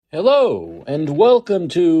Hello and welcome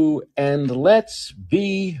to And Let's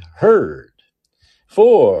Be Heard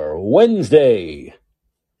for Wednesday,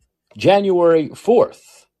 January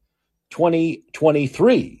 4th,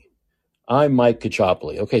 2023. I'm Mike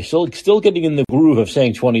Kachopoli. Okay, still getting in the groove of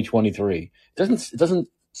saying 2023. It doesn't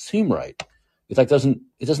seem right. It's like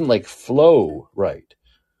it doesn't like flow right.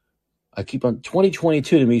 I keep on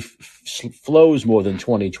 2022 to me flows more than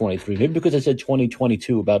 2023. Maybe because I said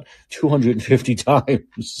 2022 about 250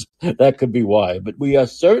 times. That could be why. But we are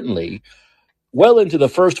certainly well into the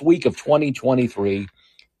first week of 2023.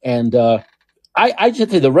 And I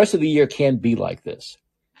just say the rest of the year can't be like this.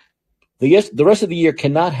 The rest of the year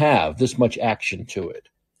cannot have this much action to it.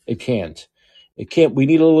 It can't. We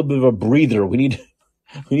need a little bit of a breather. We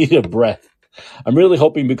need a breath. I'm really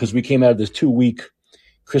hoping because we came out of this 2-week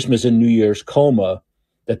Christmas and New Year's coma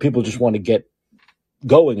that people just want to get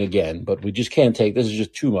going again, but we just can't take this. Is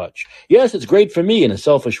just too much. Yes, it's great for me in a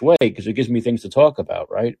selfish way because it gives me things to talk about,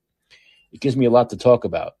 right? It gives me a lot to talk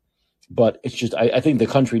about, but it's just I think the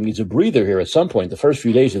country needs a breather here at some point. The first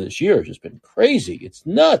few days of this year have just been crazy. It's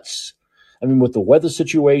nuts. I mean, with the weather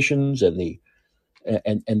situations and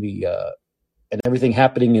everything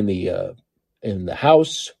happening in the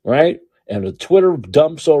House, right? And the Twitter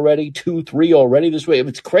dumps already, 2, 3 already this way.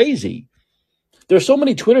 It's crazy. There's so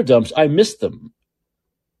many Twitter dumps, I miss them,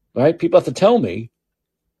 right? People have to tell me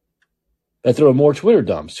that there are more Twitter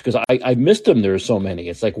dumps because I missed them. There are so many.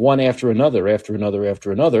 It's like one after another, after another,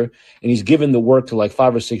 after another. And he's given the work to like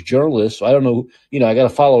 5 or 6 journalists. So I don't know, I got to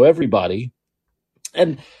follow everybody.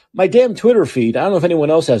 And my damn Twitter feed, I don't know if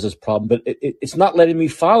anyone else has this problem, but it's not letting me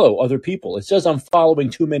follow other people. It says I'm following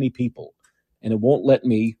too many people and it won't let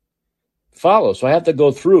me follow. So I have to go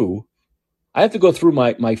through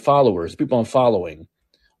my followers, people I'm following.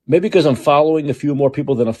 Maybe because I'm following a few more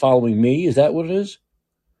people than are following me. Is that what it is?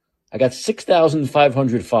 I got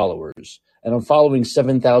 6,500 followers and I'm following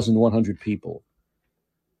 7,100 people.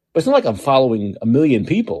 But it's not like I'm following a million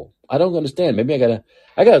people. I don't understand. Maybe I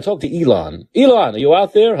gotta talk to Elon. Elon, are you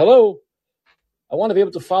out there? Hello? I want to be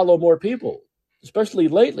able to follow more people, especially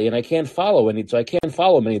lately, and I can't follow many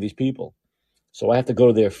of these people. So I have to go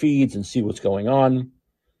to their feeds and see what's going on.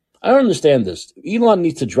 I don't understand this. Elon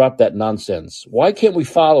needs to drop that nonsense. Why can't we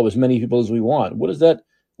follow as many people as we want? What does that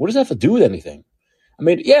have to do with anything? I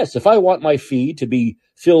mean, yes, if I want my feed to be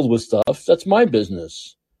filled with stuff, that's my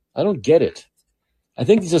business. I don't get it. I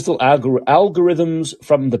think these are still algorithms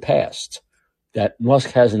from the past that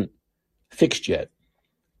Musk hasn't fixed yet.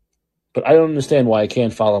 But I don't understand why I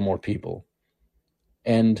can't follow more people.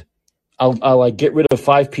 And I'll like get rid of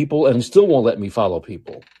 5 people and it still won't let me follow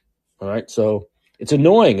people. All right. So it's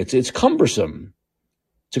annoying. It's cumbersome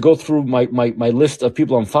to go through my list of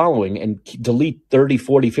people I'm following and delete 30,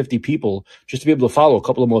 40, 50 people just to be able to follow a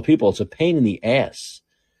couple of more people. It's a pain in the ass.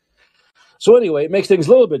 So anyway, it makes things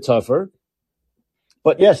a little bit tougher.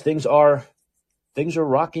 But yes, things are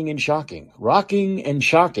rocking and shocking. Rocking and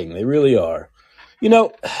shocking. They really are.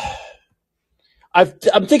 I'm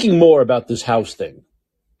thinking more about this House thing.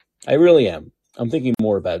 I really am. I'm thinking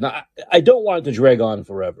more about it. Now, I don't want it to drag on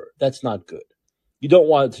forever. That's not good. You don't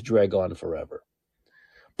want it to drag on forever.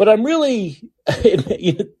 But I'm really,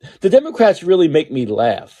 the Democrats really make me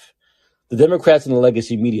laugh. The Democrats and the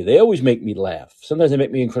legacy media, they always make me laugh. Sometimes they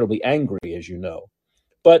make me incredibly angry, as you know.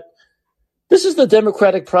 But this is the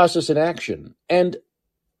democratic process in action. And,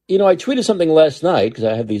 I tweeted something last night because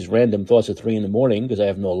I have these random thoughts at 3 a.m. because I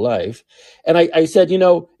have no life. And I said,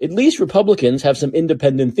 at least Republicans have some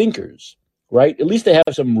independent thinkers, right? At least they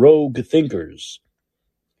have some rogue thinkers.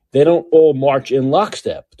 They don't all march in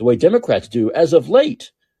lockstep the way Democrats do as of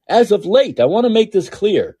late. As of late, I want to make this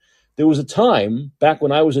clear. There was a time back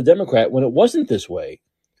when I was a Democrat when it wasn't this way.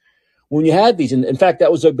 When you had these, and in fact,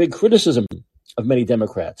 that was a big criticism of many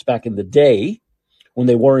Democrats back in the day when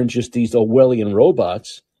they weren't just these Orwellian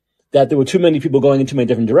robots, that there were too many people going in too many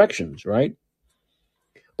different directions, right?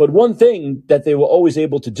 But one thing that they were always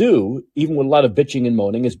able to do, even with a lot of bitching and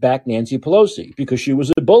moaning, is back Nancy Pelosi because she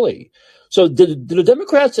was a bully. So did the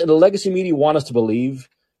Democrats and the legacy media want us to believe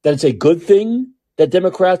that it's a good thing that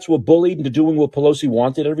Democrats were bullied into doing what Pelosi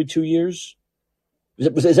wanted every 2 years?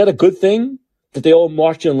 Is that a good thing that they all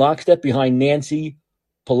marched in lockstep behind Nancy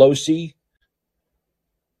Pelosi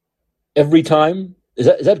every time? Is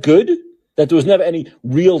that good? That there was never any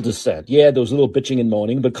real dissent. Yeah, there was a little bitching and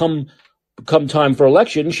moaning, but come time for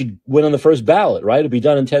election, she'd win on the first ballot, right? It'd be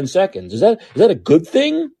done in 10 seconds. Is that a good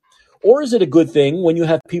thing? Or is it a good thing when you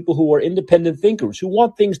have people who are independent thinkers, who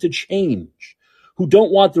want things to change, who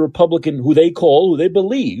don't want the Republican, who they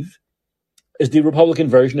believe is the Republican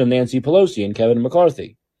version of Nancy Pelosi and Kevin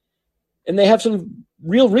McCarthy? And they have some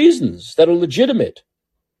real reasons that are legitimate.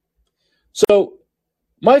 So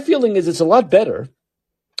my feeling is it's a lot better,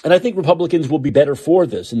 and I think Republicans will be better for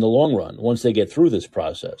this in the long run once they get through this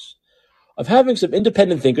process, of having some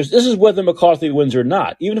independent thinkers. This is whether McCarthy wins or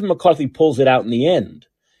not. Even if McCarthy pulls it out in the end,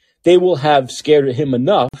 they will have scared him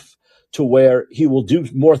enough to where he will do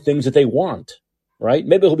more things that they want, right?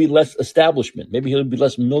 Maybe he'll be less establishment. Maybe he'll be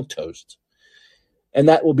less milquetoast. And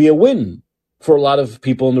that will be a win for a lot of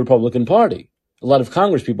people in the Republican Party, a lot of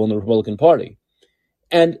Congress people in the Republican Party.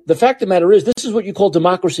 And the fact of the matter is, this is what you call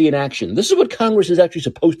democracy in action. This is what Congress is actually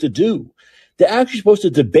supposed to do. They're actually supposed to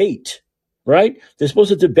debate, right? They're supposed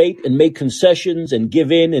to debate and make concessions and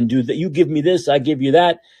give in and do that. You give me this, I give you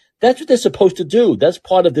that. That's what they're supposed to do. That's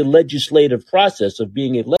part of the legislative process of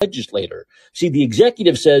being a legislator. See, the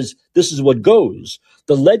executive says this is what goes.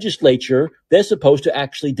 The legislature, they're supposed to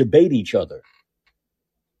actually debate each other.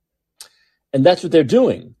 And that's what they're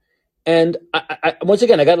doing. And once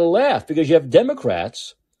again, I got to laugh because you have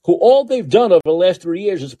Democrats who all they've done over the last 3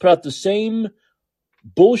 years is put out the same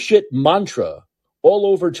bullshit mantra all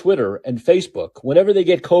over Twitter and Facebook whenever they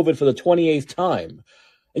get COVID for the 28th time.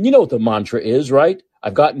 And you know what the mantra is, right?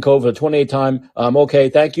 I've gotten COVID the 28th time. Okay,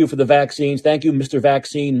 thank you for the vaccines. Thank you, Mr.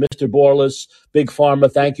 Vaccine, Mr. Borlaug, Big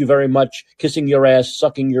Pharma. Thank you very much. Kissing your ass,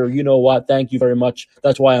 sucking your you-know-what. Thank you very much.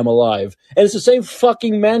 That's why I'm alive. And it's the same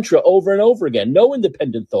fucking mantra over and over again. No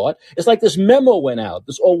independent thought. It's like this memo went out.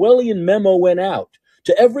 This Orwellian memo went out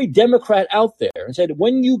to every Democrat out there and said,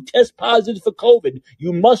 when you test positive for COVID,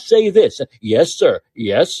 you must say this. Yes, sir.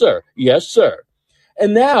 Yes, sir. Yes, sir.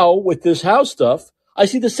 And now with this House stuff, I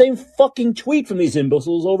see the same fucking tweet from these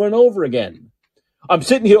imbeciles over and over again. I'm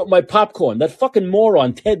sitting here with my popcorn. That fucking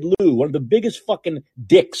moron, Ted Lieu, one of the biggest fucking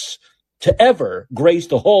dicks to ever grace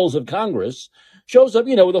the halls of Congress, shows up,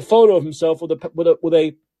 with a photo of himself with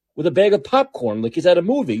a bag of popcorn, like he's at a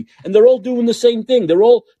movie, and they're all doing the same thing. They're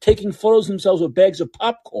all taking photos of themselves with bags of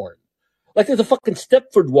popcorn, like they're the fucking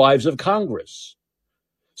Stepford wives of Congress.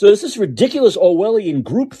 So there's this ridiculous Orwellian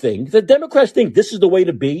group thing. The Democrats think this is the way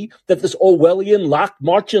to be, that this Orwellian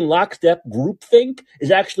march in lockstep group think is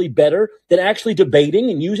actually better than actually debating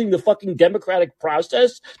and using the fucking democratic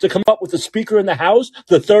process to come up with a speaker in the House,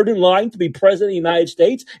 the third in line to be president of the United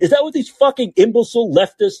States. Is that what these fucking imbecile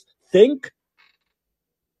leftists think?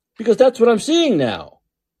 Because that's what I'm seeing now.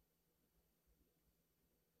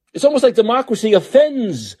 It's almost like democracy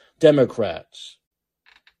offends Democrats.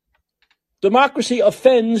 Democracy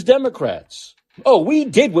offends Democrats. Oh, we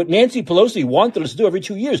did what Nancy Pelosi wanted us to do every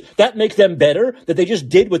 2 years. That makes them better, that they just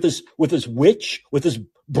did with this witch, with this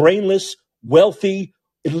brainless, wealthy,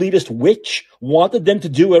 elitist witch wanted them to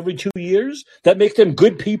do every 2 years. That makes them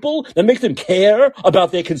good people. That makes them care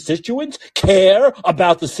about their constituents, care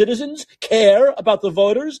about the citizens, care about the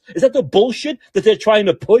voters. Is that the bullshit that they're trying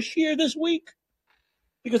to push here this week?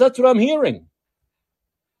 Because that's what I'm hearing.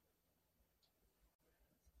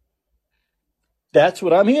 That's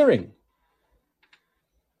what I'm hearing.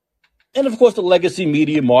 And of course, the legacy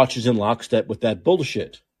media marches in lockstep with that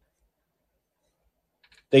bullshit.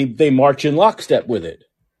 They march in lockstep with it.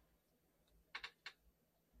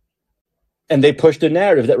 And they push the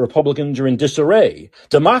narrative that Republicans are in disarray.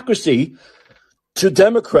 Democracy to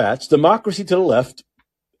Democrats, democracy to the left,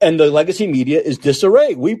 and the legacy media is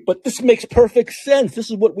disarray. But this makes perfect sense.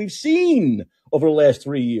 This is what we've seen over the last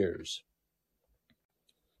 3 years.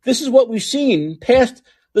 This is what we've seen past,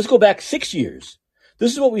 let's go back 6 years.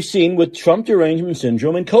 This is what we've seen with Trump derangement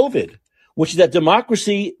syndrome and COVID, which is that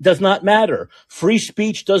democracy does not matter. Free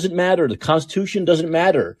speech doesn't matter. The Constitution doesn't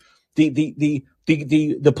matter. The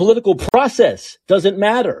political process doesn't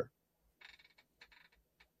matter.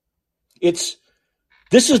 We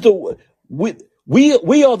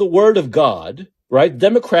are the word of God, right?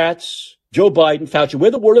 Democrats, Joe Biden, Fauci, we're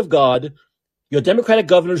the word of God. Your Democratic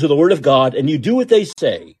governors are the word of God, and you do what they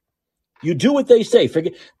say. You do what they say.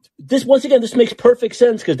 Forget this. Once again, this makes perfect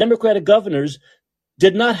sense because Democratic governors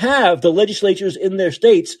did not have the legislatures in their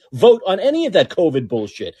states vote on any of that COVID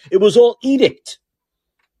bullshit. It was all edict,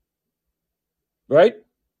 right?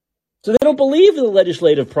 So they don't believe in the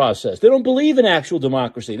legislative process. They don't believe in actual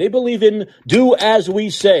democracy. They believe in do as we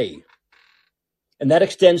say. And that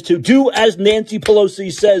extends to do as Nancy Pelosi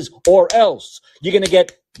says, or else you're going to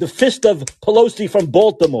get the fist of Pelosi from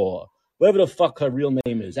Baltimore, whatever the fuck her real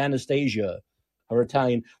name is, Anastasia, her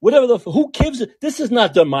Italian, who gives it? This is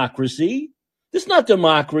not democracy. This is not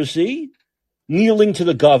democracy. Kneeling to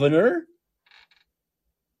the governor,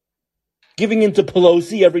 giving in to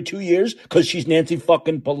Pelosi every 2 years because she's Nancy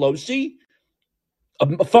fucking Pelosi,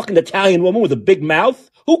 a fucking Italian woman with a big mouth.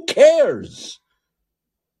 Who cares?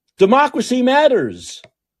 Democracy matters.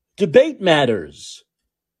 Debate matters.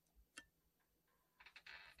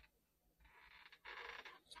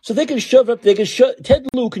 So they can Ted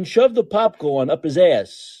Lieu can shove the popcorn up his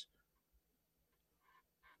ass.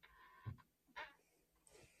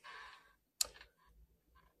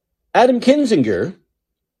 Adam Kinzinger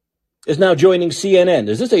is now joining CNN.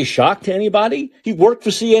 Is this a shock to anybody? He worked for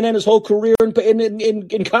CNN his whole career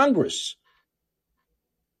in Congress.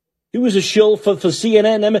 He was a shill for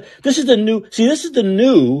CNN. This is the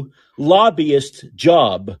new lobbyist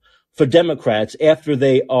job for Democrats after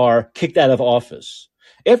they are kicked out of office.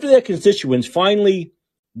 After their constituents finally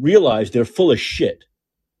realize they're full of shit,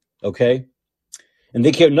 okay? And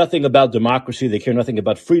they care nothing about democracy, they care nothing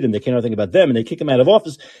about freedom, they care nothing about them, and they kick them out of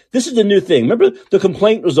office. This is the new thing. Remember, the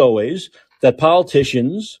complaint was always that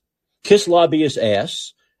politicians kiss lobbyists'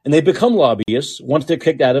 ass, and they become lobbyists once they're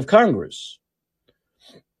kicked out of Congress.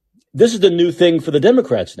 This is the new thing for the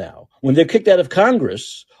Democrats now. When they're kicked out of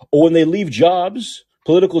Congress, or when they leave jobs,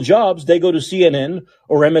 political jobs, they go to CNN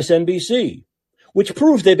or MSNBC, which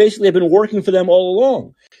proves they basically have been working for them all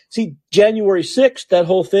along. See, January 6th, that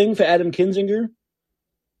whole thing for Adam Kinzinger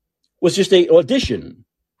was just an audition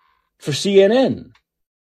for CNN.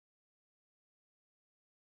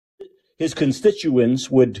 His constituents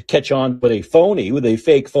would catch on with a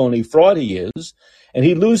fake phony fraud he is, and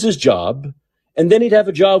he'd lose his job, and then he'd have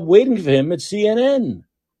a job waiting for him at CNN.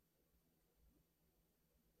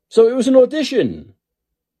 So it was an audition.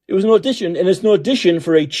 And it's an audition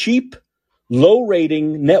for a cheap,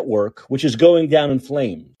 low-rating network, which is going down in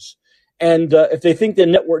flames. And if they think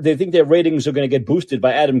their ratings are going to get boosted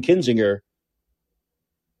by Adam Kinzinger,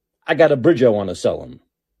 I got a bridge I want to sell them.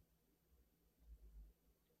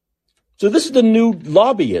 So this is the new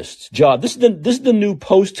lobbyist job. This is the new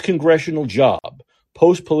post-congressional job,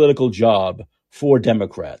 post-political job for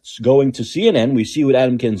Democrats. Going to CNN, we see with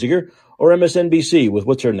Adam Kinzinger, or MSNBC with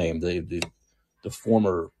what's her name, the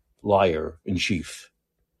former liar in chief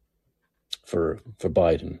for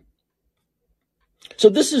Biden. So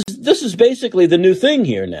this is basically the new thing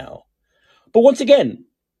here now. But once again,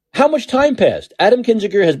 how much time passed? Adam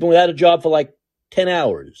Kinzinger has been without a job for like 10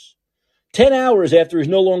 hours. 10 hours after he's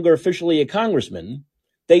no longer officially a congressman,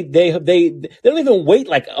 they don't even wait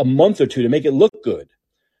like a month or two to make it look good.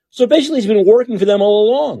 So basically he's been working for them all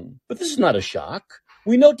along. But this is not a shock.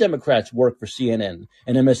 We know Democrats work for CNN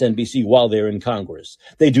and MSNBC while they're in Congress.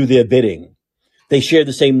 They do their bidding. They share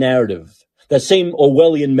the same narrative. That same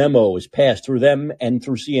Orwellian memo is passed through them and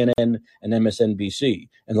through CNN and MSNBC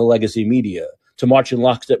and the legacy media to march in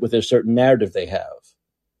lockstep with their certain narrative they have.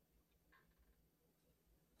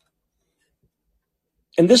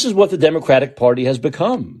 And this is what the Democratic Party has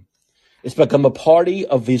become. It's become a party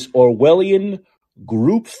of this Orwellian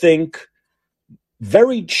groupthink,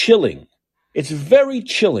 very chilling. It's very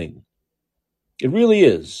chilling. It really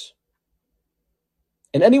is.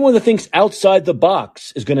 And anyone that thinks outside the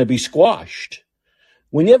box is going to be squashed.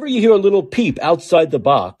 Whenever you hear a little peep outside the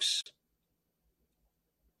box,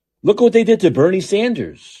 look what they did to Bernie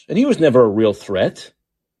Sanders. And he was never a real threat.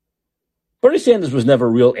 Bernie Sanders was never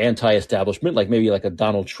a real anti-establishment, like a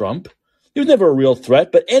Donald Trump. He was never a real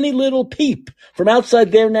threat, but any little peep from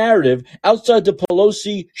outside their narrative, outside the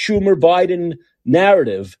Pelosi, Schumer, Biden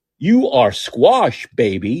narrative, you are squashed,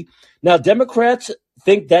 baby. Now, Democrats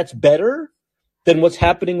think that's better than what's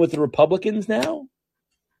happening with the Republicans now?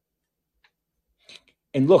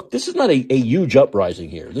 And look, this is not a huge uprising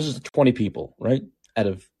here. This is 20 people, right, out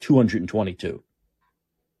of 222.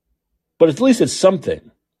 But at least it's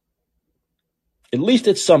something. At least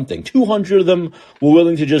it's something. 200 of them were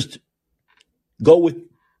willing to just go with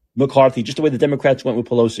McCarthy, just the way the Democrats went with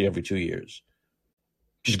Pelosi every 2 years.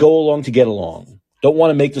 Just go along to get along. Don't want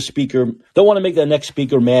to make the next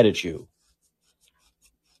speaker mad at you.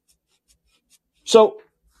 So,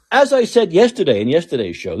 as I said yesterday in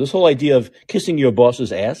yesterday's show, this whole idea of kissing your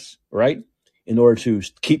boss's ass, right, in order to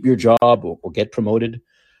keep your job or get promoted,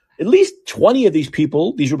 at least 20 of these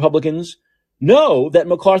people, these Republicans, know that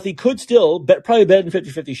McCarthy could still, probably better than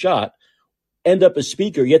 50-50 shot, end up as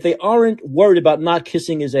speaker, yet they aren't worried about not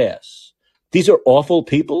kissing his ass. These are awful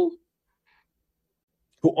people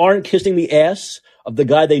who aren't kissing the ass of the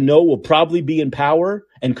guy they know will probably be in power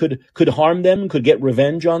and could harm them, could get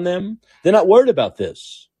revenge on them. They're not worried about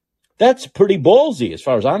this. That's pretty ballsy as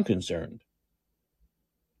far as I'm concerned.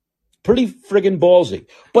 Pretty friggin' ballsy.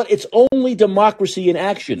 But it's only democracy in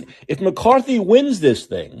action. If McCarthy wins this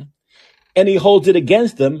thing and he holds it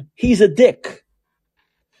against them, he's a dick.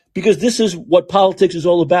 Because this is what politics is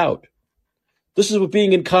all about. This is what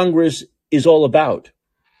being in Congress is all about.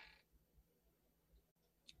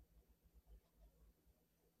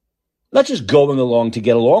 Not just going along to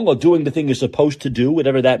get along or doing the thing you're supposed to do,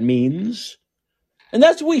 whatever that means. And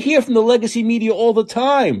that's what we hear from the legacy media all the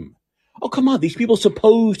time. Oh, come on. These people are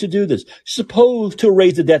supposed to do this. Supposed to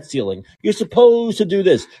raise the debt ceiling. You're supposed to do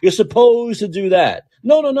this. You're supposed to do that.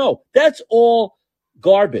 No. That's all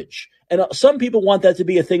garbage. And some people want that to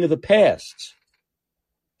be a thing of the past.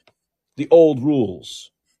 The old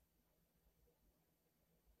rules.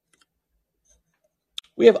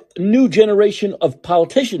 We have a new generation of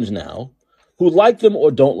politicians now who like them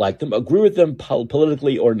or don't like them, agree with them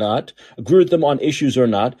politically or not, agree with them on issues or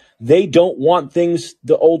not. They don't want things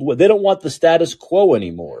the old way. They don't want the status quo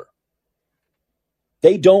anymore.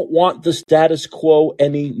 They don't want the status quo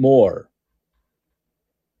anymore.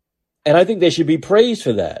 And I think they should be praised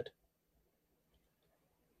for that.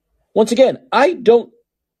 Once again, I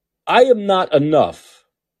am not enough.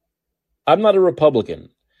 I'm not a Republican,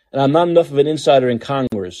 and I'm not enough of an insider in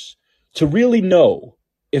Congress to really know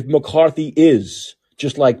if McCarthy is,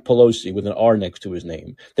 just like Pelosi with an R next to his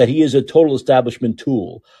name, that he is a total establishment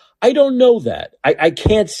tool. I don't know that. I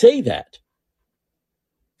can't say that.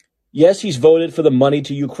 Yes, he's voted for the money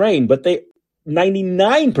to Ukraine, but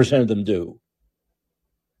 99% of them do.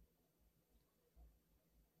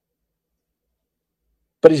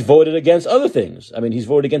 But he's voted against other things. I mean, he's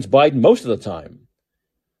voted against Biden most of the time.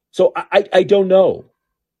 So I don't know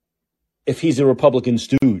if he's a Republican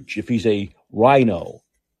stooge, if he's a rhino.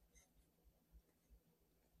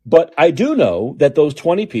 But I do know that those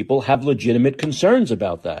 20 people have legitimate concerns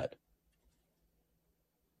about that.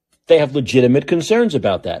 They have legitimate concerns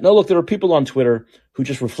about that. Now, look, there are people on Twitter who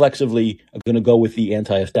just reflexively are going to go with the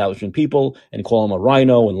anti-establishment people and call him a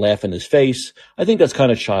rhino and laugh in his face. I think that's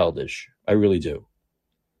kind of childish. I really do.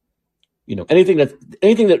 You know, anything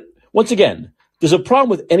that, once again, there's a problem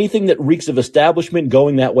with anything that reeks of establishment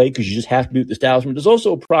going that way because you just have to be with the establishment. There's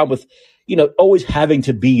also a problem with, always having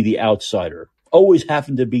to be the outsider, always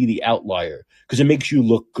having to be the outlier because it makes you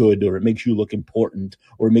look good or it makes you look important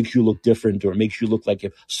or it makes you look different or it makes you look like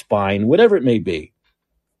a spine, whatever it may be.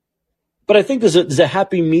 But I think there's a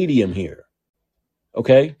happy medium here.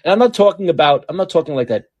 Okay. And I'm not talking like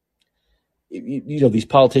that. These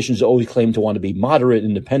politicians always claim to want to be moderate,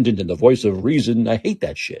 independent, and the voice of reason. I hate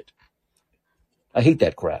that shit. I hate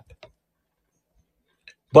that crap.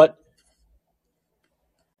 But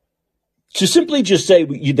to simply just say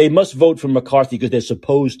they must vote for McCarthy because they're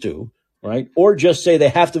supposed to, right? Or just say they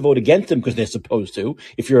have to vote against him because they're supposed to.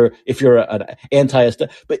 If you're an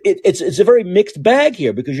anti-establishment, but it's a very mixed bag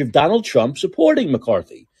here because you have Donald Trump supporting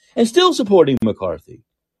McCarthy and still supporting McCarthy.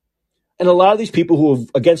 And a lot of these people who are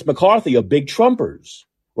against McCarthy are big Trumpers,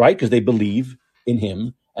 right? Because they believe in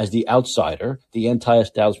him as the outsider, the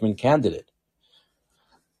anti-establishment candidate.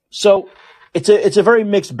 So it's a very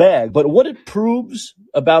mixed bag. But what it proves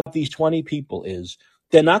about these 20 people is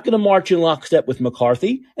they're not going to march in lockstep with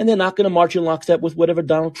McCarthy, and they're not going to march in lockstep with whatever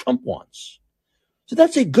Donald Trump wants. So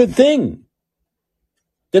that's a good thing.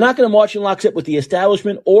 They're not going to march in lockstep with the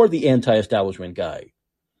establishment or the anti-establishment guy.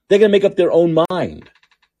 They're going to make up their own mind.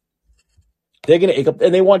 They're going to make up,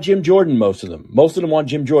 and they want Jim Jordan, most of them. Most of them want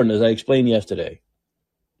Jim Jordan, as I explained yesterday,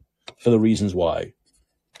 for the reasons why.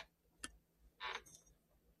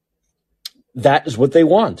 That is what they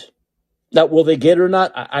want. Now, will they get it or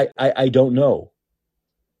not? I don't know.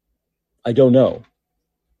 I don't know.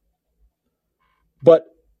 But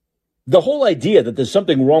the whole idea that there's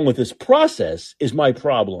something wrong with this process is my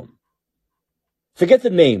problem. Forget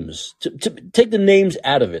the names. Take the names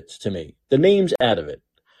out of it to me. The names out of it.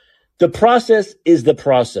 The process is the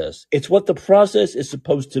process. It's what the process is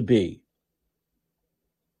supposed to be.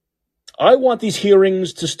 I want these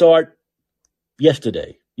hearings to start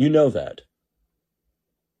yesterday. You know that.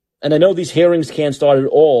 And I know these hearings can't start at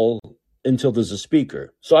all until there's a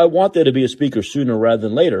speaker. So I want there to be a speaker sooner rather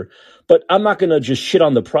than later. But I'm not going to just shit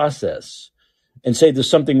on the process and say there's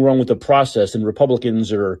something wrong with the process and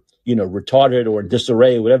Republicans are, retarded or in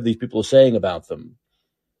disarray, whatever these people are saying about them.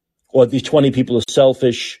 Or these 20 people are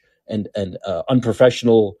selfish and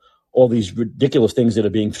unprofessional, all these ridiculous things that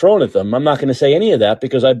are being thrown at them. I'm not going to say any of that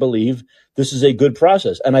because I believe this is a good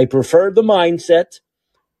process. And I prefer the mindset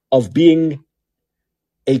of being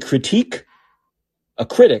a critic,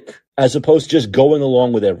 as opposed to just going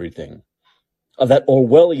along with everything, of that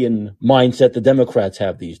Orwellian mindset the Democrats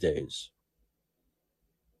have these days.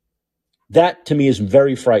 That, to me, is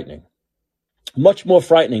very frightening. Much more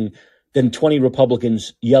frightening than 20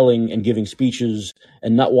 Republicans yelling and giving speeches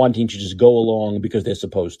and not wanting to just go along because they're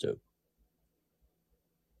supposed to.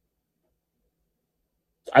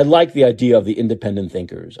 I like the idea of the independent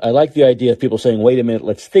thinkers. I like the idea of people saying, wait a minute,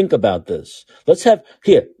 let's think about this. Let's have,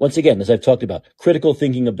 here, once again, as I've talked about, critical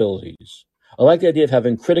thinking abilities. I like the idea of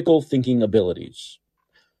having critical thinking abilities.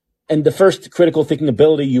 And the first critical thinking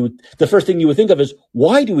ability, the first thing you would think of is,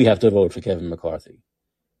 why do we have to vote for Kevin McCarthy?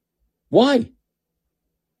 Why?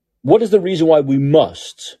 What is the reason why we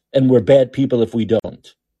must, and we're bad people if we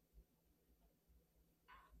don't?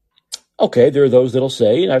 Okay, there are those that'll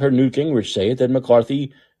say, and I've heard Newt Gingrich say it, that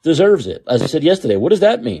McCarthy deserves it. As I said yesterday, what does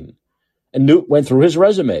that mean? And Newt went through his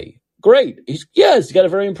resume. Great. He's got a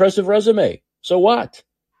very impressive resume. So what?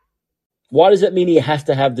 Why does that mean he has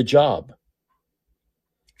to have the job?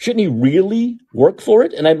 Shouldn't he really work for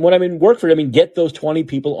it? And when I mean work for it, I mean get those 20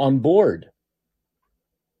 people on board.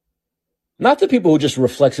 Not the people who just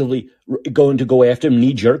reflexively going to go after him,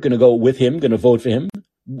 knee-jerk, going to go with him, going to vote for him.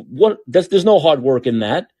 There's no hard work in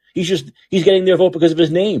that. He's getting their vote because of his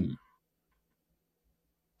name.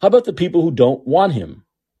 How about the people who don't want him?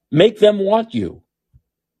 Make them want you.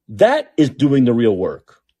 That is doing the real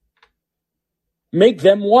work. Make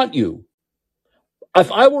them want you.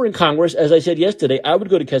 If I were in Congress, as I said yesterday, I would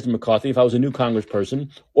go to Kevin McCarthy if I was a new congressperson,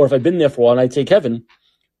 or if I'd been there for a while, and I'd say, Kevin,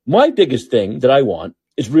 my biggest thing that I want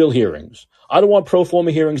is real hearings. I don't want pro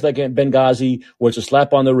forma hearings like in Benghazi, where it's a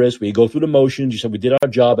slap on the wrist, where you go through the motions, you said we did our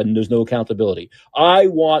job, and there's no accountability. I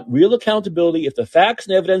want real accountability. If the facts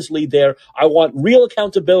and evidence lead there, I want real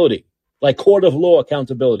accountability, like court of law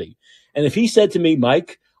accountability. And if he said to me,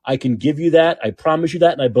 Mike, I can give you that, I promise you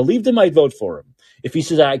that, and I believed him, I'd vote for him. If he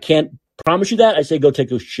says, I can't promise you that, I say, go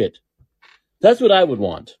take a shit. That's what I would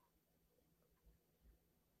want.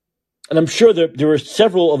 And I'm sure there are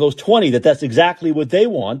several of those 20 that's exactly what they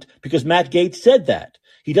want, because Matt Gaetz said that.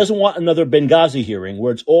 He doesn't want another Benghazi hearing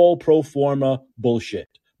where it's all pro forma bullshit,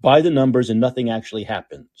 by the numbers, and nothing actually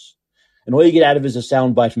happens. And all you get out of it is a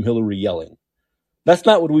soundbite from Hillary yelling. That's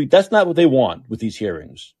not what they want with these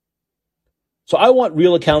hearings. So I want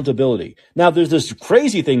real accountability. Now, there's this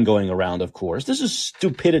crazy thing going around, of course. This is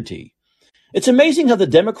stupidity. It's amazing how the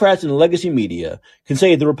Democrats and the legacy media can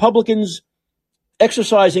say the Republicans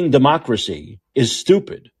exercising democracy is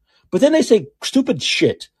stupid. But then they say stupid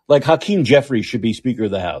shit like Hakeem Jeffries should be Speaker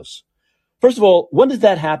of the House. First of all, when does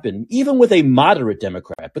that happen? Even with a moderate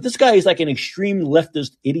Democrat. But this guy is like an extreme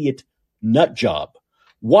leftist idiot nut job.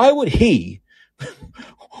 Why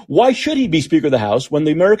should he be Speaker of the House when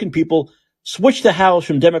the American people switched the House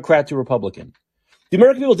from Democrat to Republican? The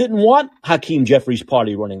American people didn't want Hakeem Jeffries'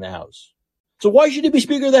 party running the House. So why should he be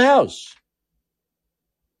Speaker of the House?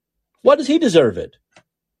 Why does he deserve it?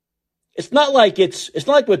 It's not like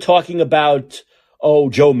we're talking about,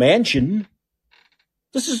 Joe Manchin.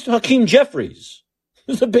 This is Hakeem Jeffries.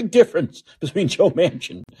 There's a big difference between Joe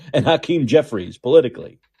Manchin and Hakeem Jeffries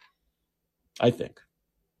politically, I think.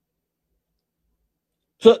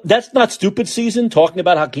 So that's not stupid season, talking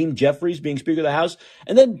about Hakeem Jeffries being Speaker of the House.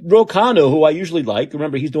 And then Ro Khanna, who I usually like,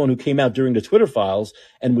 remember he's the one who came out during the Twitter files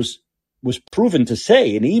and was proven to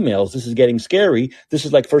say in emails, this is getting scary. This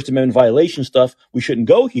is like First Amendment violation stuff. We shouldn't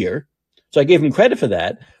go here. So I gave him credit for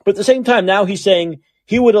that. But at the same time, now he's saying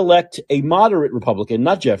he would elect a moderate Republican,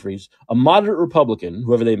 not Jeffries, a moderate Republican,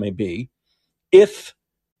 whoever they may be, if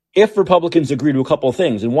Republicans agree to a couple of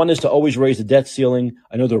things. And one is to always raise the debt ceiling.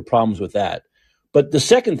 I know there are problems with that. But the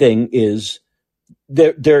second thing is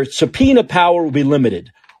their subpoena power will be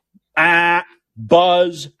limited.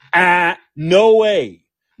 Buzz. No way.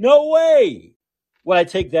 No way would I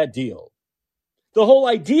take that deal. The whole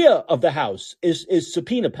idea of the House is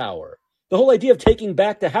subpoena power. The whole idea of taking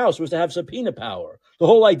back the House was to have subpoena power. The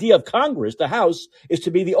whole idea of Congress, the House, is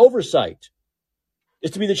to be the oversight,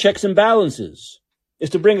 is to be the checks and balances, is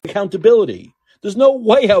to bring accountability. There's no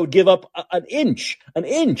way I would give up an inch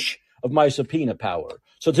of my subpoena power.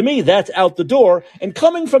 So to me, that's out the door. And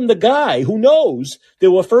coming from the guy who knows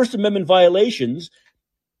there were First Amendment violations,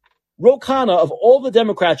 Ro Khanna, of all the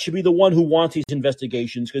Democrats, should be the one who wants these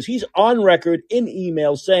investigations, because he's on record in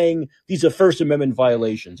email saying these are First Amendment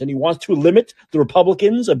violations, and he wants to limit the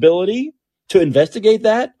Republicans' ability to investigate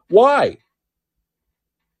that. Why?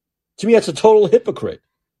 To me, that's a total hypocrite.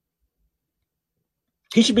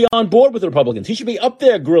 He should be on board with the Republicans. He should be up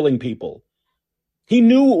there grilling people. He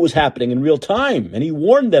knew what was happening in real time, and he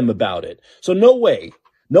warned them about it. So no way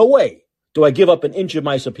do I give up an inch of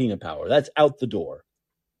my subpoena power. That's out the door.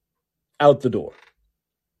 Out the door.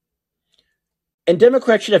 And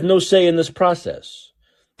Democrats should have no say in this process.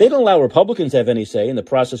 They don't allow Republicans to have any say in the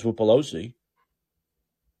process with Pelosi.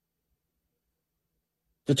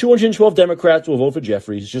 The 212 Democrats will vote for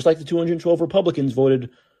Jeffries, just like the 212 Republicans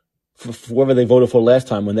voted for whoever they voted for last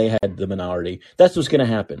time when they had the minority. That's what's going to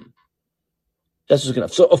happen.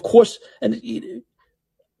 So, of course, and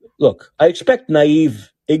look, I expect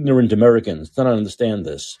naive, ignorant Americans to not understand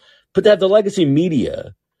this, but to have the legacy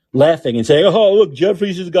media laughing and saying, oh, look,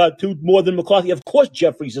 Jeffries has got two more than McCarthy. Of course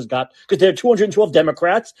Jeffries has got, because there are 212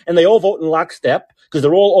 Democrats, and they all vote in lockstep, because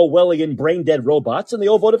they're all Orwellian, brain-dead robots, and they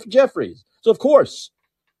all voted for Jeffries. So, of course.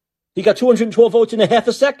 He got 212 votes in a half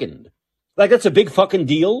a second. Like, that's a big fucking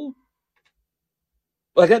deal.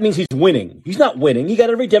 Like, that means he's winning. He's not winning. He got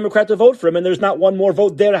every Democrat to vote for him, and there's not one more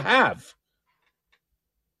vote there to have.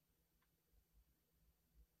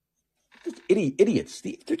 Idiots.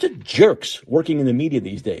 They're just jerks working in the media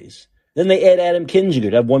these days. Then they add Adam Kinzinger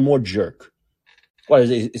to have one more jerk. What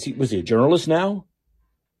is he? Was he a journalist now?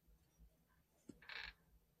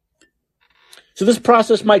 So this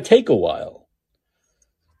process might take a while.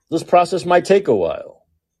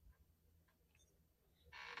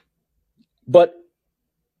 But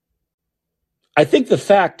I think the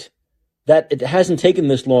fact that it hasn't taken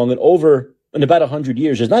this long in about 100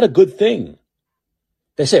 years is not a good thing.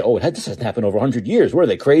 They say, this hasn't happened over 100 years. Were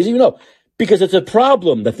they crazy? No, because it's a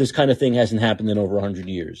problem that this kind of thing hasn't happened in over 100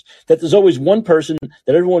 years. That there's always one person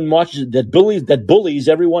that everyone watches, that bullies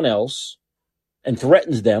everyone else and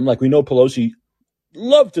threatens them. Like we know Pelosi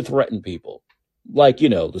loved to threaten people. Like,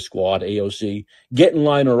 the Squad, AOC, get in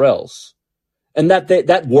line or else. And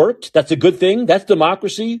that worked. That's a good thing. That's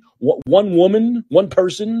democracy. One woman, one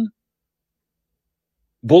person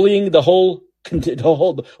bullying the whole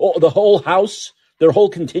house, their whole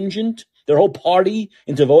contingent, their whole party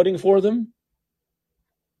into voting for them.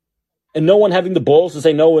 And no one having the balls to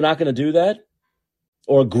say, no, we're not going to do that.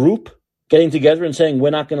 Or a group getting together and saying,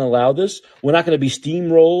 we're not going to allow this. We're not going to be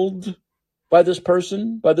steamrolled by this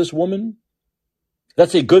person, by this woman.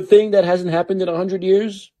 That's a good thing that hasn't happened in 100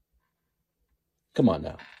 years. Come on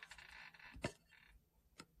now.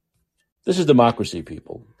 This is democracy,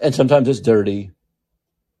 people. And sometimes it's dirty.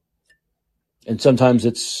 And sometimes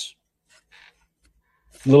it's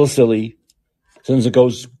a little silly. Sometimes it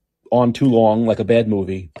goes on too long, like a bad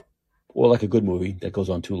movie. Or like a good movie that goes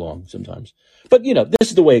on too long sometimes. But, this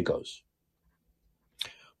is the way it goes.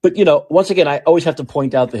 But, once again, I always have to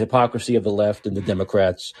point out the hypocrisy of the left and the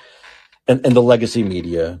Democrats and the legacy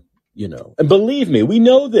media, And believe me, we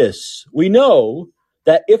know this. We know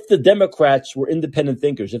that if the Democrats were independent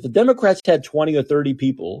thinkers, if the Democrats had 20 or 30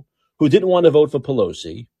 people who didn't want to vote for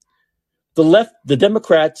Pelosi, the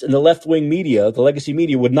Democrats and the left-wing media, the legacy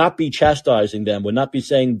media, would not be chastising them, would not be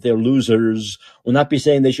saying they're losers, would not be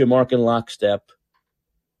saying they should mark in lockstep.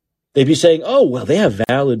 They'd be saying, "Oh, well, they have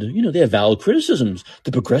valid criticisms.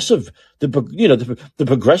 The progressive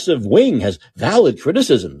wing has valid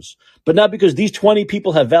criticisms, but not because these 20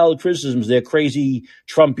 people have valid criticisms. They're crazy,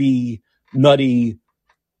 Trumpy, nutty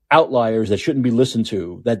outliers that shouldn't be listened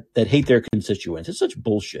to, that hate their constituents." It's such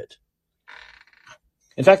bullshit.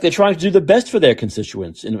 In fact, they're trying to do the best for their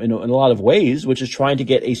constituents in a lot of ways, which is trying to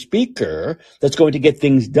get a speaker that's going to get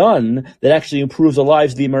things done that actually improves the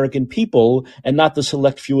lives of the American people and not the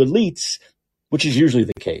select few elites, which is usually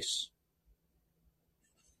the case.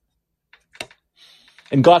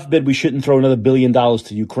 And God forbid we shouldn't throw another $1 billion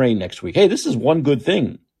to Ukraine next week. Hey, this is one good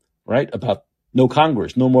thing, right? About no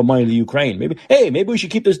Congress, no more money to Ukraine. Maybe we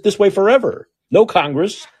should keep this way forever. No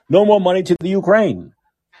Congress, no more money to the Ukraine.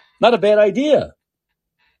 Not a bad idea.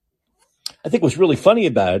 I think what's really funny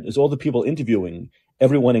about it is all the people interviewing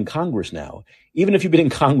everyone in Congress now. Even if you've been in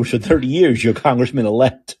Congress for 30 years, you're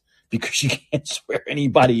congressman-elect because you can't swear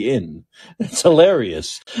anybody in. It's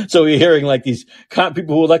hilarious. So you're hearing like these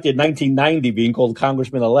people who were elected in 1990 being called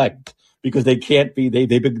congressman-elect because they can't be,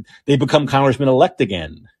 they become congressman-elect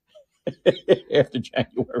again after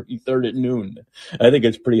January 3rd at noon. I think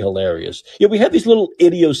it's pretty hilarious. Yeah, we have these little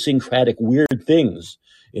idiosyncratic weird things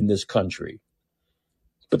in this country.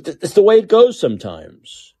 But it's the way it goes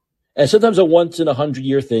sometimes. And sometimes a once in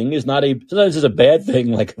 100-year thing sometimes it's a bad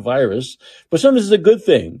thing like a virus, but sometimes it's a good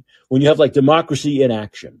thing when you have like democracy in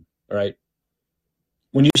action, all right?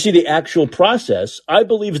 When you see the actual process, I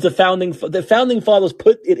believe the founding fathers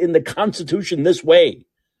put it in the Constitution this way.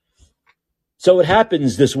 So it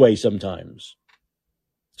happens this way sometimes.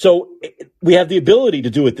 So we have the ability to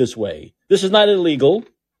do it this way. This is not illegal.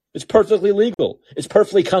 It's perfectly legal. It's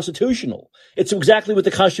perfectly constitutional. It's exactly what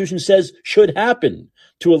the Constitution says should happen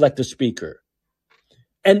to elect a speaker.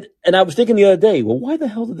 And I was thinking the other day, well, why the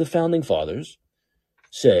hell did the founding fathers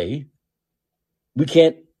say we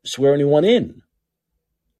can't swear anyone in?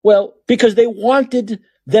 Well, because they wanted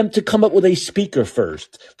them to come up with a speaker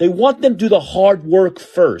first. They want them to do the hard work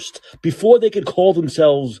first before they could call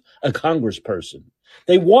themselves a congressperson.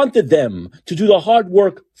 They wanted them to do the hard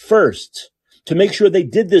work first, to make sure they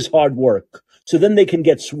did this hard work, so then they can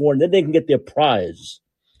get sworn, then they can get their prize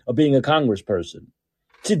of being a congressperson.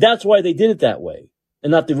 See, that's why they did it that way,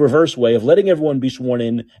 and not the reverse way of letting everyone be sworn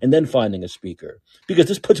in and then finding a speaker. Because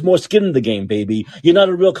this puts more skin in the game, baby. You're not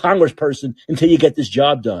a real congressperson until you get this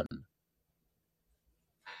job done.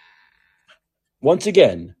 Once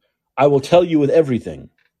again, I will tell you with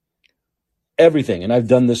everything Everything. And I've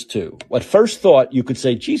done this too. At first thought, you could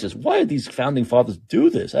say, Jesus, why did these founding fathers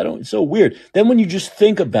do this? It's so weird. Then when you just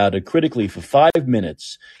think about it critically for 5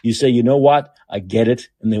 minutes, you say, you know what? I get it.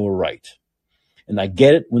 And they were right. And I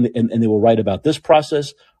get it and they were right about this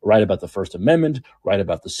process, right about the First Amendment, right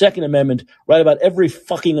about the Second Amendment, right about every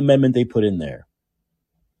fucking amendment they put in there.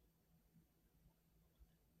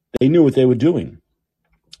 They knew what they were doing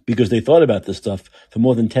because they thought about this stuff for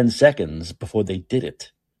more than 10 seconds before they did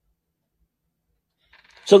it.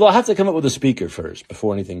 So they'll have to come up with a speaker first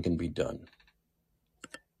before anything can be done.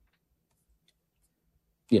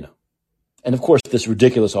 And of course, this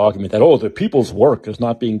ridiculous argument that, the people's work is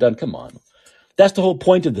not being done. Come on. That's the whole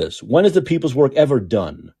point of this. When is the people's work ever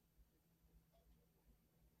done?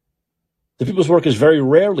 The people's work is very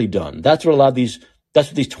rarely done. That's what these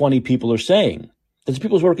 20 people are saying. That the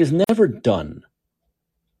people's work is never done.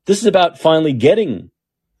 This is about finally getting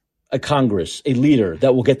a Congress, a leader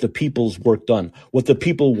that will get the people's work done, what the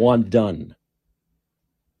people want done.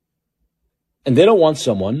 And they don't want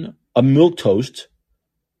someone, a milquetoast,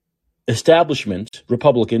 establishment,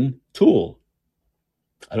 Republican tool.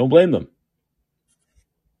 I don't blame them.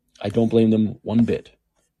 I don't blame them one bit.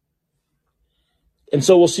 And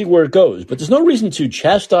so we'll see where it goes. But there's no reason to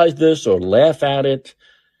chastise this or laugh at it.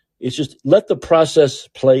 It's just let the process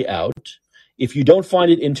play out. If you don't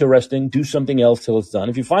find it interesting, do something else till it's done.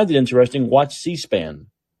 If you find it interesting, watch C-SPAN.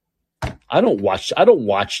 I don't watch it. I don't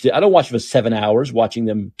watch it for 7 hours watching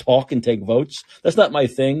them talk and take votes. That's not my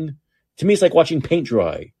thing. To me, it's like watching paint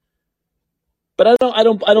dry. But I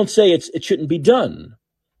don't say it shouldn't be done.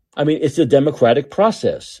 I mean, it's a democratic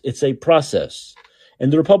process. It's a process.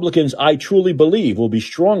 And the Republicans, I truly believe, will be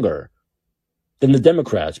stronger than the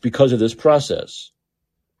Democrats because of this process.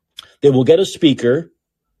 They will get a speaker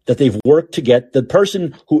that they've worked to get. The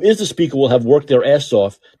person who is the speaker will have worked their ass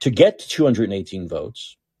off to get to 218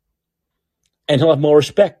 votes. And he'll have more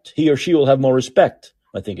respect. He or she will have more respect.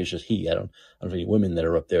 I think it's just he. I don't know any women that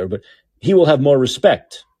are up there, but he will have more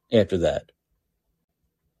respect after that.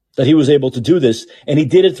 That he was able to do this, and he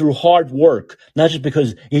did it through hard work, not just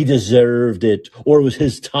because he deserved it, or it was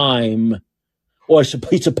his time, or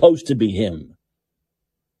he's supposed to be him.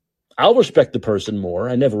 I'll respect the person more.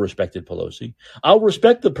 I never respected Pelosi. I'll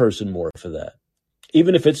respect the person more for that,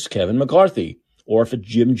 even if it's Kevin McCarthy, or if it's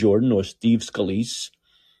Jim Jordan, or Steve Scalise,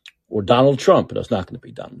 or Donald Trump. But it's not going to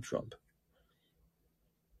be Donald Trump.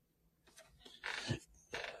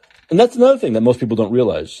 And that's another thing that most people don't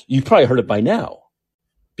realize. You've probably heard it by now,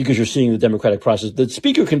 because you're seeing the democratic process. The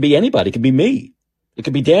speaker can be anybody. It could be me. It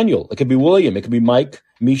could be Daniel. It could be William. It could be Mike,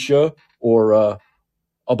 Misha, or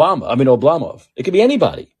Oblamov. It could be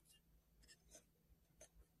anybody.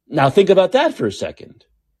 Now think about that for a second.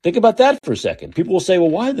 People will say, well,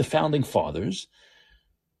 why did the founding fathers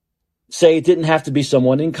say it didn't have to be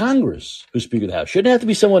someone in Congress who's Speaker of the House? Shouldn't it have to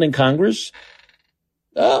be someone in Congress?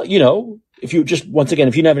 If you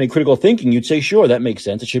didn't have any critical thinking, you'd say, sure, that makes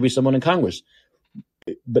sense. It should be someone in Congress.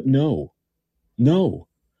 But no.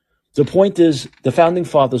 The point is, the founding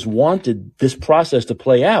fathers wanted this process to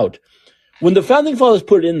play out. When the founding fathers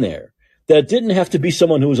put it in there, that it didn't have to be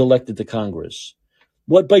someone who was elected to Congress.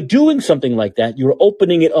 By doing something like that, you're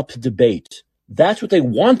opening it up to debate. That's what they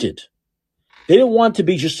wanted. They didn't want to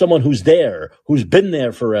be just someone who's there, who's been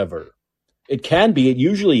there forever. It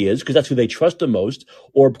usually is, because that's who they trust the most,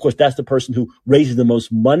 or of course that's the person who raises the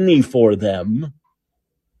most money for them.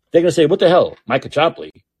 They're going to say, what the hell, Micah Chopley,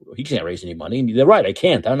 he can't raise any money. And they're right, I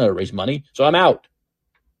can't. I don't know how to raise money, so I'm out.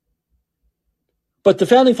 But the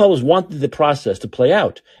founding fathers wanted the process to play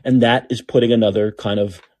out, and that is putting another kind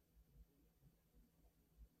of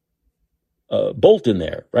bolt in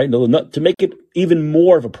there, right? To make it even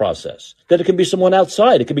more of a process, that it can be someone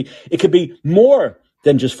outside. It could be more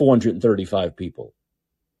than just 435 people.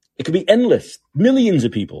 It could be endless, millions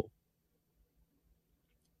of people.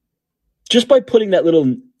 Just by putting that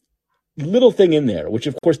little thing in there, which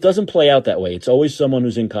of course doesn't play out that way. It's always someone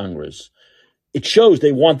who's in Congress. It shows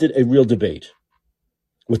they wanted a real debate.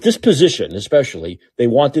 With this position, especially, they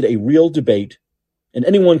wanted a real debate, and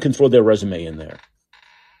anyone can throw their resume in there.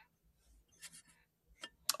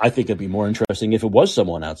 I think it'd be more interesting if it was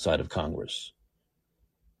someone outside of Congress.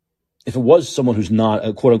 If it was someone who's not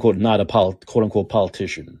a quote unquote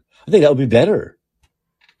politician. I think that would be better.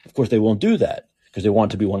 Of course, they won't do that because they want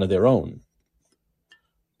to be one of their own.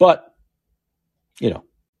 But,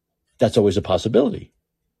 that's always a possibility.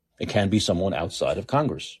 It can be someone outside of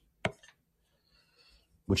Congress,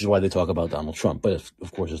 which is why they talk about Donald Trump. But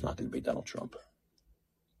of course, it's not going to be Donald Trump.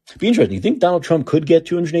 It'd be interesting. You think Donald Trump could get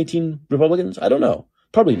 218 Republicans? I don't know.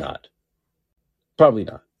 Probably not.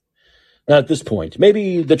 Not at this point.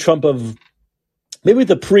 Maybe the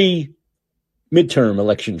pre midterm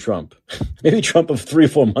election Trump. Maybe Trump of 3 or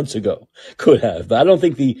 4 months ago could have, but I don't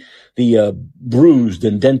think the bruised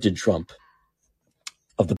and dented Trump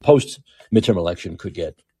of the post midterm election could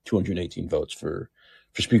get 218 votes for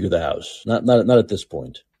Speaker of the House. Not at this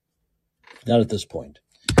point. Not at this point.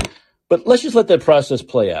 But let's just let that process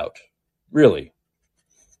play out. Really.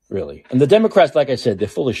 Really. And the Democrats, like I said, they're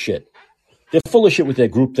full of shit. They're full of shit with their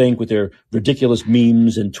groupthink, with their ridiculous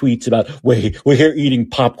memes and tweets about, we're here eating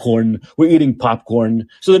popcorn. We're eating popcorn.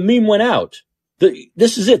 So the meme went out.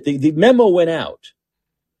 This is it. The memo went out.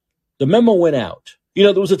 The memo went out. You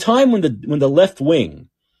know, there was a time when the left wing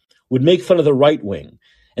would make fun of the right wing.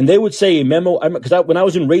 And they would say a memo, because when I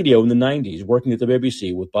was in radio in the 90s, working at the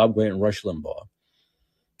BBC with Bob Grant and Rush Limbaugh,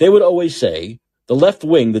 they would always say, the left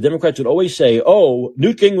wing, the Democrats would always say, oh,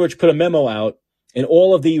 Newt Gingrich put a memo out, and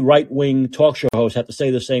all of the right-wing talk show hosts have to say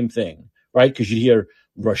the same thing, right? Because you'd hear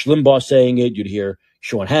Rush Limbaugh saying it, you'd hear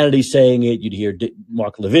Sean Hannity saying it, you'd hear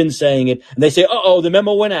Mark Levin saying it, and they say, the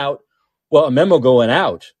memo went out. Well, a memo going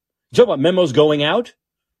out. You talk about memos going out?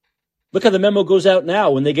 Look how the memo goes out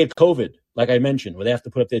now when they get COVID, like I mentioned, where they have to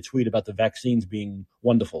put up their tweet about the vaccines being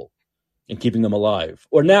wonderful and keeping them alive.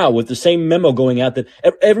 Or now with the same memo going out that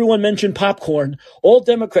everyone mentioned popcorn, all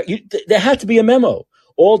Democrats, there had to be a memo.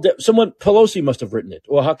 Someone, Pelosi must have written it,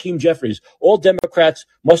 or Hakeem Jeffries. All Democrats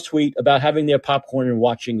must tweet about having their popcorn and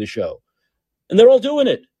watching the show. And they're all doing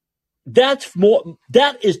it. That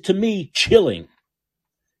is to me chilling.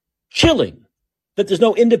 Chilling. That there's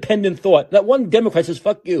no independent thought. That one Democrat says,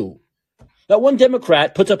 fuck you. That one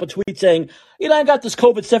Democrat puts up a tweet saying, I got this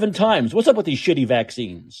COVID 7 times. What's up with these shitty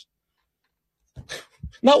vaccines?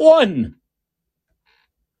 Not one.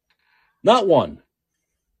 Not one.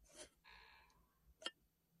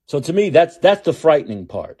 So to me, that's the frightening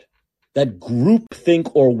part. That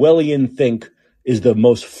groupthink, Orwellian think, is the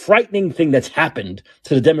most frightening thing that's happened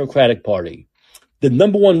to the Democratic Party. The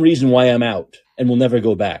number one reason why I'm out and will never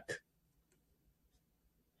go back.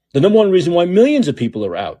 The number one reason why millions of people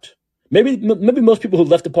are out. Maybe most people who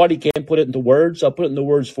left the party can't put it into words. I'll put it into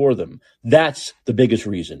words for them. That's the biggest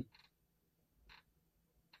reason.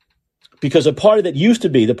 Because a party that used to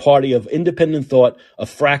be the party of independent thought, of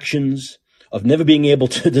fractions, of never being able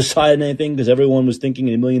to decide anything because everyone was thinking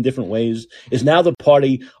in a million different ways, is now the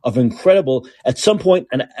party of incredible, at some point,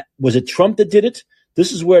 and was it Trump that did it?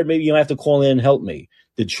 This is where maybe you have to call in and help me.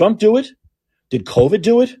 Did Trump do it? Did COVID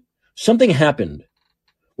do it? Something happened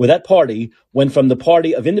where that party went from the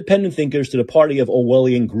party of independent thinkers to the party of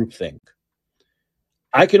Orwellian groupthink.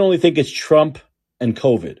 I can only think it's Trump and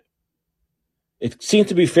COVID. It seems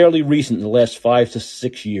to be fairly recent in the last 5 to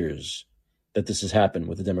 6 years that this has happened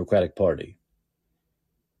with the Democratic Party.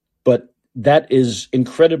 But that is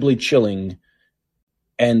incredibly chilling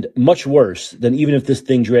and much worse than even if this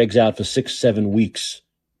thing drags out for 6-7 weeks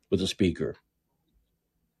with a speaker.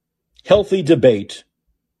 Healthy debate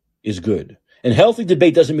is good. And healthy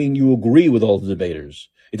debate doesn't mean you agree with all the debaters.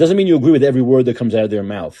 It doesn't mean you agree with every word that comes out of their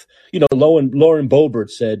mouth. Lauren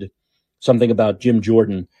Boebert said something about Jim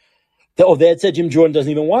Jordan. They had said Jim Jordan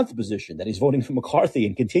doesn't even want the position, that he's voting for McCarthy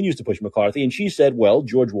and continues to push McCarthy. And she said, well,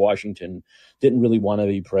 George Washington didn't really want to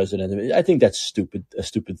be president. I think that's a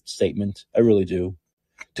stupid statement. I really do.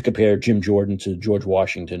 To compare Jim Jordan to George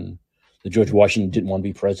Washington. That George Washington didn't want to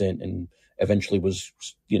be president and eventually was,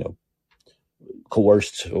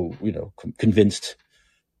 coerced or, convinced.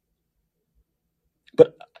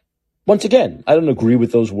 But once again, I don't agree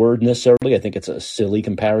with those words necessarily. I think it's a silly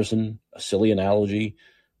comparison, a silly analogy.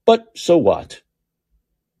 But so what?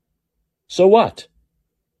 So what?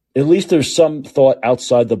 At least there's some thought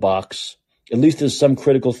outside the box. At least there's some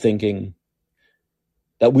critical thinking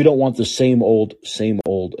that we don't want the same old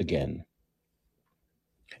again.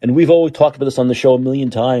 And we've always talked about this on the show a million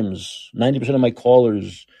times. 90% of my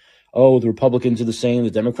callers, the Republicans are the same, the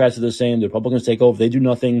Democrats are the same, the Republicans take over, they do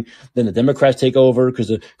nothing, then the Democrats take over because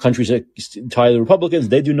the country's tired of the Republicans,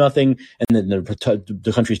 they do nothing, and then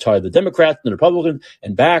the country's tired of the Democrats and the Republicans,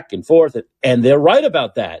 and back and forth. And they're right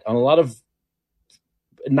about that. On a lot of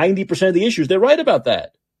 90% of the issues, they're right about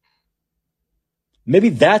that. Maybe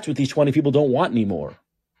that's what these 20 people don't want anymore.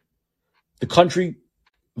 The country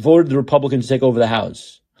voted the Republicans to take over the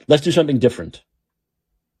House. Let's do something different.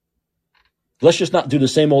 Let's just not do the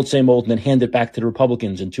same old, and then hand it back to the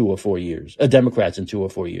Republicans in 2 or 4 years, Democrats in 2 or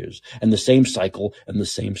 4 years, and the same cycle, and the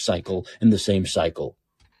same cycle, and the same cycle.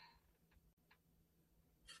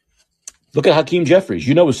 Look at Hakeem Jeffries.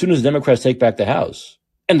 As soon as the Democrats take back the House,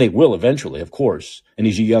 and they will eventually, of course, and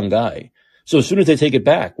he's a young guy. So as soon as they take it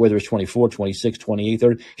back, whether it's 24, 26, 28,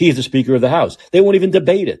 30, he is the Speaker of the House. They won't even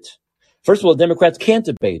debate it. First of all, the Democrats can't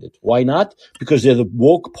debate it. Why not? Because they're the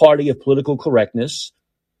woke party of political correctness,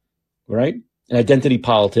 right? and identity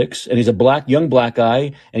politics, and he's a young black guy,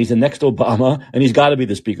 and he's the next Obama, and he's got to be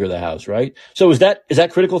the Speaker of the House, right? So is that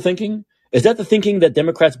critical thinking? Is that the thinking that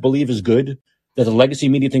Democrats believe is good, that the legacy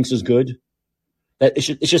media thinks is good? That it's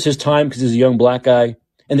just his time because he's a young black guy,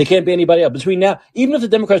 and they can't be anybody else. Between now, even if the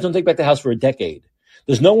Democrats don't take back the House for a decade,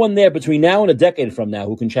 there's no one there between now and a decade from now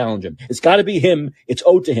who can challenge him. It's got to be him. It's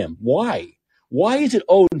owed to him. Why? Why is it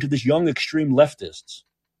owed to this young extreme leftists?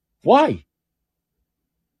 Why?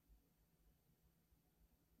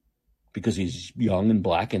 Because he's young and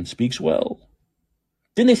black and speaks well.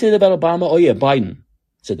 Didn't they say that about Obama? Oh, yeah, Biden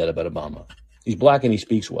said that about Obama. He's black and he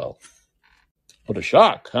speaks well. What a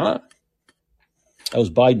shock, huh? That was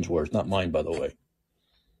Biden's words, not mine, by the way.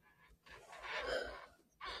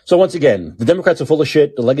 So once again, the Democrats are full of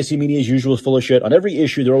shit. The legacy media, as usual, is full of shit. On every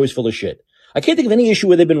issue, they're always full of shit. I can't think of any issue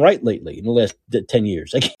where they've been right lately in the last 10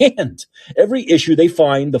 years. I can't. Every issue, they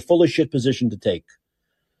find the full of shit position to take.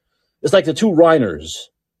 It's like the two Reiners,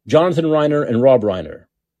 Jonathan Reiner and Rob Reiner,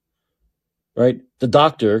 right? The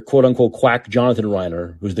doctor, quote unquote, quack Jonathan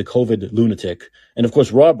Reiner, who's the COVID lunatic. And of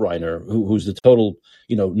course, Rob Reiner, who's the total,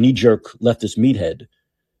 knee jerk leftist meathead.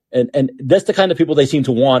 And that's the kind of people they seem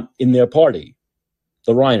to want in their party.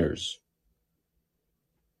 The Reiners.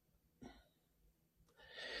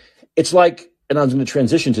 It's like, and I'm going to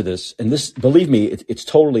transition to this, and this, believe me, it's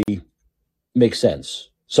totally makes sense.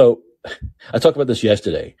 So I talked about this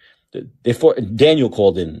yesterday. Daniel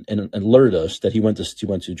called in and alerted us that he went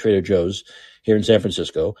to Trader Joe's here in San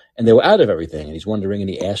Francisco, and they were out of everything. And he's wondering, and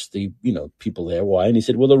he asked the people there why, and he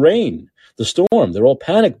said, well, the rain, the storm, they're all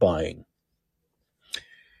panic buying.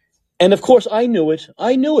 And of course, I knew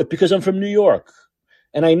it because I'm from New York,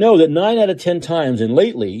 and I know that 9 out of 10 times, and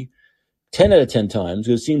lately 10 out of 10 times,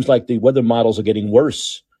 it seems like the weather models are getting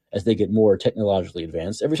worse as they get more technologically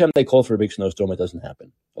advanced. Every time they call for a big snowstorm, it doesn't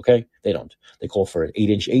happen. Okay? They don't. They call for an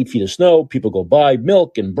 8 feet of snow. People go buy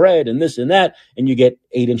milk and bread and this and that, and you get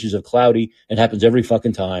 8 inches of cloudy. It happens every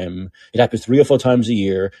fucking time. It happens 3 or 4 times a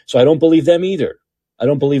year. So I don't believe them either. I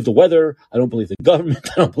don't believe the weather. I don't believe the government.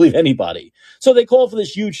 I don't believe anybody. So they call for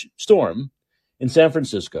this huge storm in San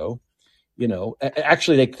Francisco.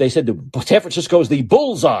 Actually, they said San Francisco is the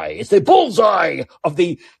bullseye. It's the bullseye of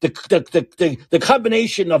the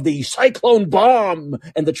combination of the cyclone bomb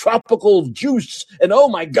and the tropical juice. And oh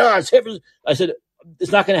my God, I said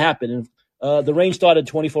it's not going to happen. And the rain started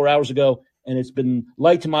 24 hours ago, and it's been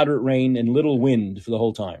light to moderate rain and little wind for the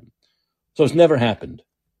whole time. So it's never happened.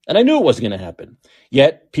 And I knew it wasn't going to happen.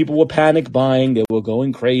 Yet people were panic buying. They were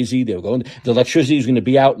going crazy. The electricity was going to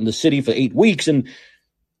be out in the city for 8 weeks, and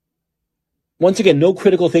once again, no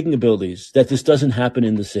critical thinking abilities that this doesn't happen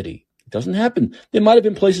in the city. It doesn't happen. There might have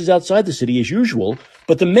been places outside the city as usual,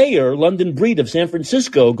 but the mayor, London Breed of San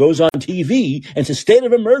Francisco, goes on TV and says state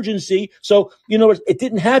of emergency. So, it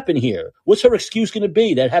didn't happen here. What's her excuse going to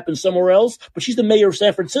be? That happened somewhere else? But she's the mayor of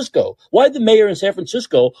San Francisco. Why did the mayor in San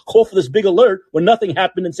Francisco call for this big alert when nothing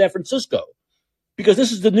happened in San Francisco? Because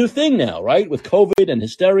this is the new thing now, right? With COVID and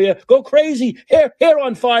hysteria. Go crazy. Hair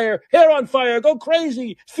on fire. Go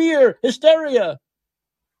crazy. Fear. Hysteria.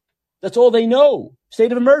 That's all they know.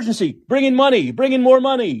 State of emergency. Bring in money. Bring in more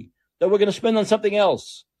money that we're going to spend on something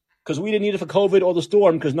else. Because we didn't need it for COVID or the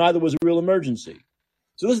storm because neither was a real emergency.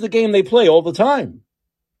 So this is the game they play all the time.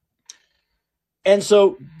 And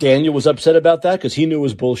so Daniel was upset about that because he knew it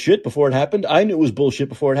was bullshit before it happened. I knew it was bullshit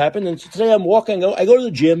before it happened. And today I'm walking. I go to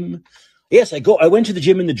the gym. Yes, I went to the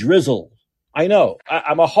gym in the drizzle. I know.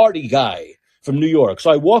 I'm a hardy guy from New York. So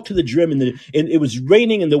I walked to the gym and it was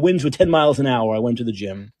raining and the winds were 10 miles an hour. I went to the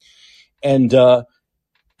gym. And as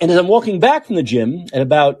I'm walking back from the gym at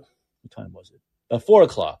about, what time was it? About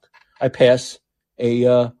 4:00, I pass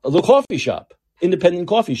a little coffee shop, independent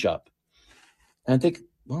coffee shop. And I think,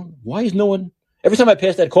 well, why is no one, every time I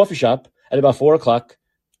pass that coffee shop at about 4:00,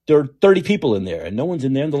 there are 30 people in there and no one's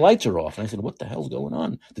in there and the lights are off. And I said, what the hell's going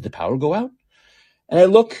on? Did the power go out? And I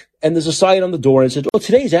look and there's a sign on the door and it said, oh,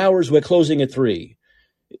 today's hours, we're closing at 3.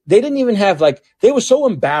 They didn't even have they were so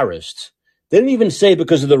embarrassed. They didn't even say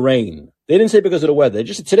because of the rain. They didn't say because of the weather. They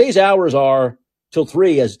just said today's hours are till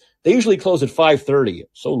 3 as they usually close at 5:30.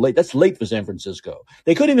 So late. That's late for San Francisco.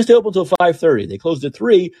 They couldn't even stay open until 5:30. They closed at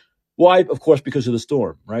 3. Why? Of course, because of the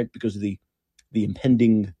storm, right? Because of the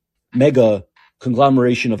impending mega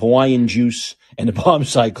conglomeration of Hawaiian juice and a bomb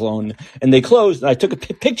cyclone. And they closed, and I took a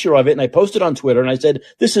picture of it, and I posted on Twitter, and I said,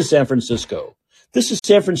 this is San Francisco. This is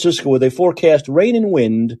San Francisco where they forecast rain and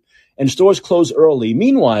wind, and stores close early.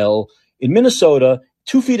 Meanwhile, in Minnesota,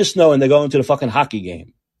 2 feet of snow, and they're going to the fucking hockey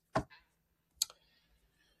game.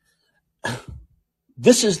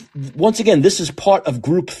 This is, once again, this is part of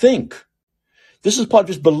groupthink. This is part of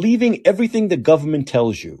just believing everything the government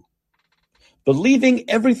tells you. believing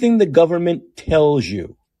everything the government tells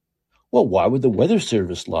you. Well, why would the Weather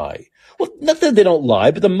Service lie? Well, not that they don't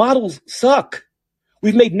lie, but the models suck.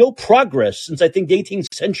 We've made no progress since I think the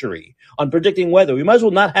 18th century on predicting weather. We might as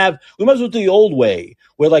well do the old way,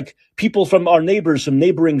 where like people from our neighbors, from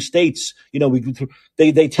neighboring states,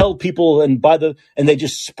 they tell people and they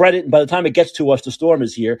just spread it. And by the time it gets to us, the storm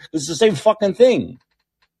is here. It's the same fucking thing.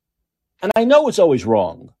 And I know it's always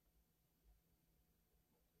wrong.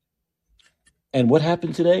 And what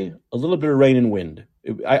happened today? A little bit of rain and wind.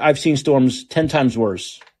 I've seen storms 10 times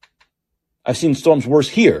worse. I've seen storms worse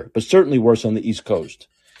here, but certainly worse on the East Coast.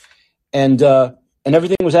 And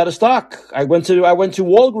everything was out of stock. I went to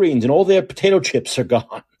Walgreens and all their potato chips are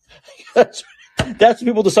gone. That's what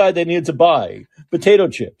people decided they needed to buy. Potato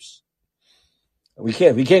chips. We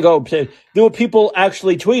can't go. There were people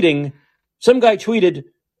actually tweeting. Some guy tweeted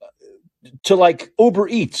to like Uber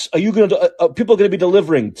Eats. People going to be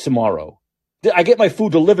delivering tomorrow? I get my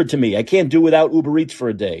food delivered to me. I can't do without Uber Eats for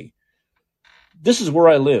a day. This is where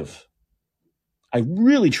I live. I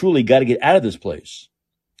really, truly got to get out of this place.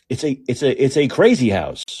 It's a crazy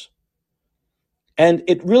house. And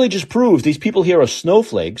it really just proves these people here are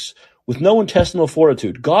snowflakes with no intestinal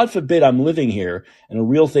fortitude. God forbid I'm living here and a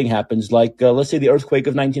real thing happens like, let's say, the earthquake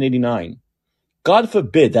of 1989. God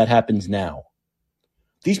forbid that happens now.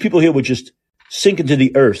 These people here would just sink into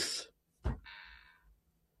the earth.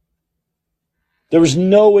 There was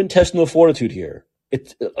no intestinal fortitude here.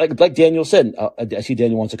 It's like Daniel said. I see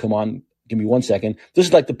Daniel wants to come on. Give me 1 second. This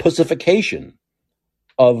is like the pussification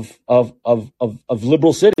of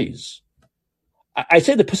liberal cities. I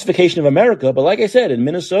say the pussification of America, but like I said, in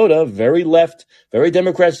Minnesota, very left, very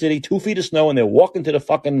Democrat city, 2 feet of snow, and they're walking to the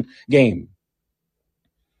fucking game.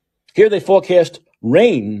 Here they forecast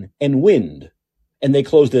rain and wind, and they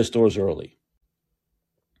close their stores early.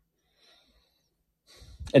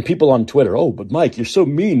 And people on Twitter, oh, but Mike, you're so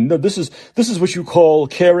mean. No, this is what you call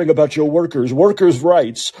caring about your workers'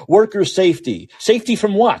 rights, workers' safety. Safety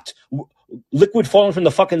from what? Liquid falling from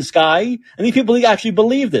the fucking sky? And these people actually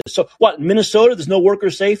believe this. So what, in Minnesota, there's no worker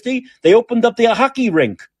safety? They opened up the hockey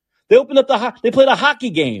rink. They played a hockey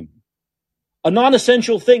game. A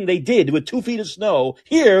non-essential thing they did with 2 feet of snow.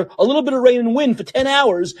 Here, a little bit of rain and wind for 10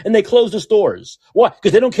 hours, and they closed the stores. Why?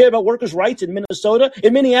 Because they don't care about workers' rights in Minnesota?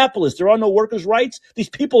 In Minneapolis, there are no workers' rights? These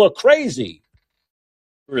people are crazy.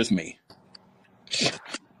 With me.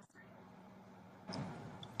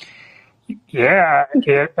 Yeah,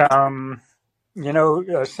 San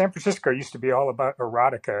Francisco used to be all about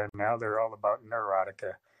erotica, and now they're all about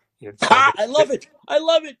neurotica. I love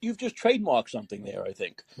it. You've just trademarked something there, I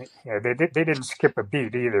think. Yeah, they didn't skip a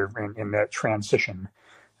beat either in that transition.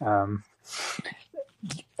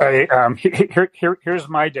 Here's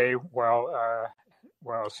my day while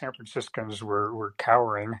San Franciscans were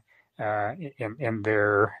cowering in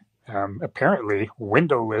their apparently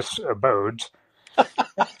windowless abodes.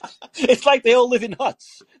 It's like they all live in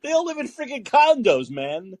huts. They all live in freaking condos,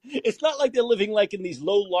 man. It's not like they're living like in these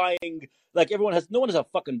low-lying, like no one has a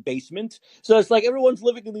fucking basement. So it's like everyone's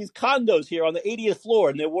living in these condos here on the 80th floor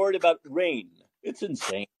and they're worried about rain. It's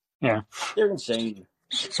insane. Yeah. They're insane.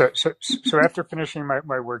 So after finishing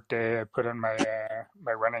my work day, I put on my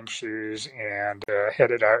running shoes and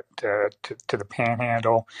headed out to the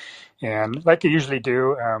Panhandle. And like I usually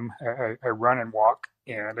do, I run and walk.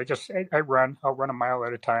 And I'll run a mile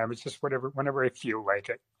at a time. It's just whenever I feel like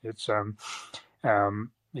it. It's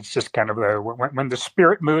just kind of when the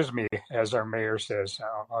spirit moves me, as our mayor says,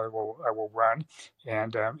 I will run.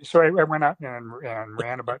 And so I went out and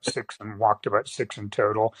ran about 6 and walked about 6 in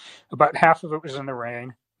total. About half of it was in the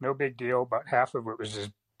rain, no big deal. About half of it was this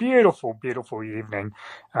beautiful, beautiful evening,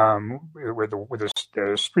 where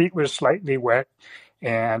the street was slightly wet.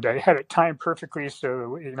 And I had it timed perfectly,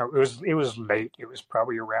 so it was late. It was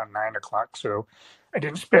probably around 9 o'clock, so I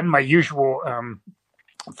didn't spend my usual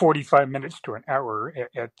 45 minutes to an hour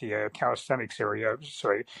at the calisthenics area.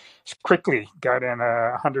 So I quickly got in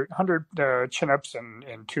 100 chin-ups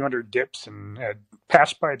and 200 dips, and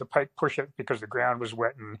passed by the pike push-up because the ground was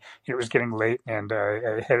wet and it was getting late, and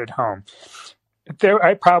I headed home. There,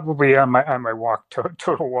 I probably on my walk,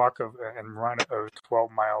 total walk of and run of 12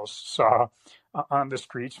 miles, saw on the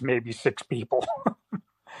streets maybe 6 people.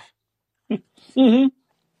 Mm-hmm.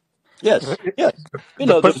 Yes. There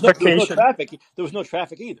was no traffic. There was no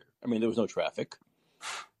traffic either. I mean, there was no traffic.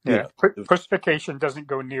 Yeah, pussification doesn't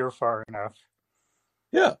go near far enough.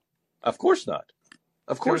 Yeah, of course not.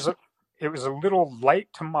 Of course. It was a little light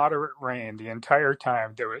to moderate rain the entire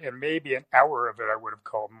time. And maybe an hour of it I would have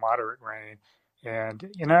called moderate rain. And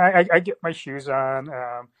I get my shoes on.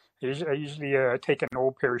 I usually take an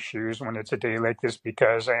old pair of shoes when it's a day like this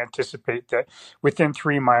because I anticipate that within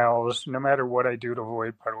 3 miles, no matter what I do to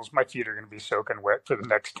avoid puddles, my feet are going to be soaking wet for the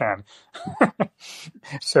next 10.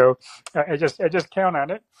 So I just count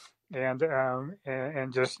on it,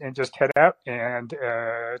 and just head out and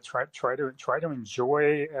try to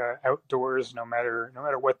enjoy outdoors no matter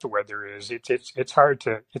what the weather is. It's hard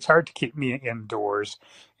to keep me indoors,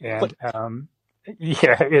 But and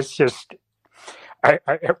yeah, it's just. I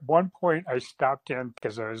at one point I stopped in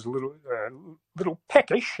because I was a little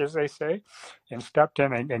peckish, as they say, and stopped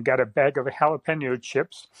in and got a bag of jalapeno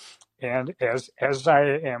chips. And as I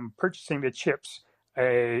am purchasing the chips,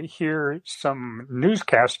 I hear some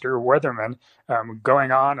newscaster, weatherman,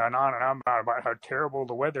 going on and on and on about how terrible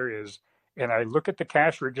the weather is. And I look at the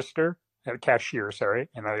cashier, sorry,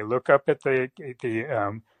 and I look up at the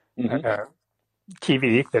mhm. uh,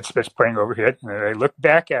 TV that's playing overhead. And I look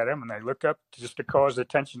back at him and I look up just to call his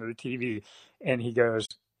attention to the TV. And he goes,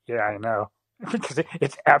 "Yeah, I know." Because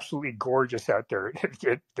it's absolutely gorgeous out there.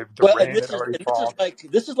 The Well, rain had already fallen.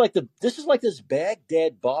 this is like this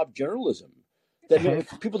Baghdad Bob journalism that,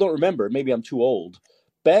 if people don't remember, maybe I'm too old.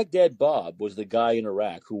 Baghdad Bob was the guy in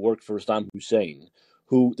Iraq who worked for Saddam Hussein.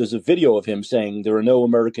 Who there's a video of him saying there are no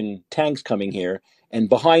American tanks coming here, and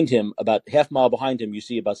behind him, about half mile behind him, you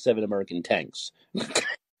see about 7 American tanks.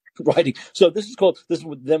 Writing. So this is called this.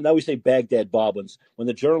 Now we say Baghdad Bob when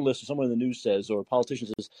the journalist or someone in the news says or a politician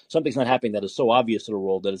says something's not happening that is so obvious to the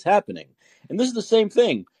world that it's happening. And this is the same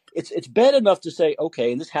thing. It's bad enough to say,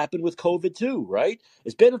 okay, and this happened with COVID too, right?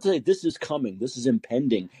 It's bad enough to say this is coming, this is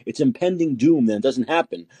impending, it's impending doom, then it doesn't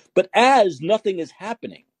happen. But as nothing is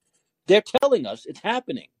happening, they're telling us it's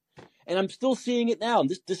happening. And I'm still seeing it now.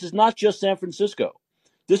 And this is not just San Francisco.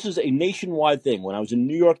 This is a nationwide thing. When I was in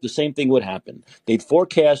New York, the same thing would happen. They'd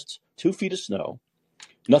forecast 2 feet of snow.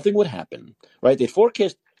 Nothing would happen, right? They'd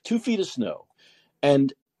forecast 2 feet of snow.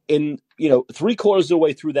 And in, 3/4 of the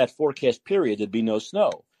way through that forecast period, there'd be no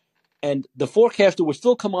snow. And the forecaster would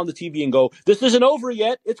still come on the TV and go, "This isn't over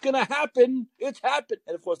yet. It's going to happen. It's happened."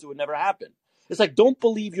 And of course, it would never happen. It's like, don't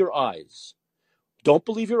believe your eyes. Don't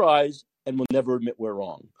believe your eyes, and we'll never admit we're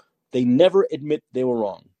wrong. They never admit they were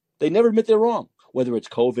wrong. They never admit they're wrong. Whether it's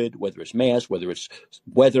COVID, whether it's masks, whether it's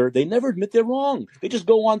weather, they never admit they're wrong. They just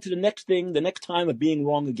go on to the next thing, the next time of being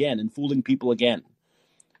wrong again and fooling people again.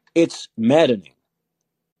 It's maddening.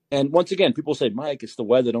 And once again, people say, "Mike, it's the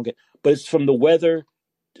weather." But it's from the weather,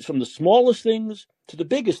 it's from the smallest things to the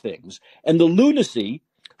biggest things. And the lunacy,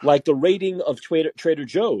 like the raiding of Trader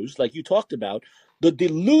Joe's, like you talked about, the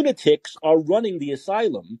lunatics are running the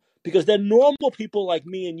asylum because then normal people like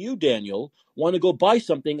me and you, Daniel, want to go buy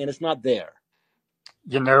something and it's not there.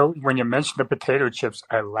 When you mentioned the potato chips,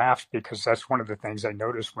 I laughed because that's one of the things I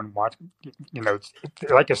noticed when watching.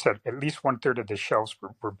 Like I said, at least 1/3 of the shelves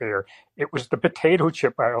were bare. It was the potato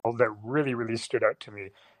chip aisle that really, really stood out to me.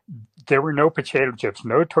 There were no potato chips,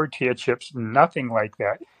 no tortilla chips, nothing like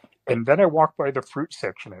that. And then I walked by the fruit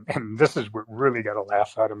section, and this is what really got a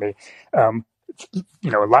laugh out of me. Um,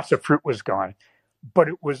 Lots of fruit was gone, but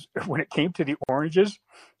it was when it came to the oranges,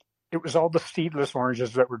 it was all the seedless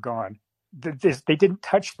oranges that were gone. They didn't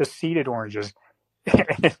touch the seeded oranges,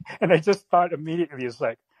 and I just thought immediately, it's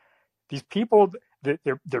like these people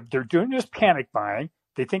they're doing this panic buying.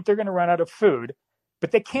 They think they're going to run out of food,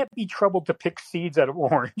 but they can't be troubled to pick seeds out of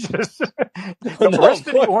oranges. The No, rest of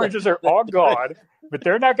of the course. oranges are all gone, but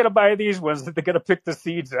they're not going to buy these ones that they're going to pick the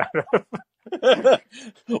seeds out of.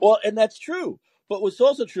 Well, and that's true. But what's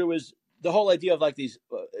also true is the whole idea of like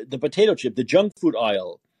the potato chip, the junk food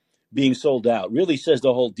aisle being sold out really says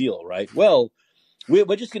the whole deal, right? Well, we're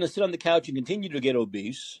just going to sit on the couch and continue to get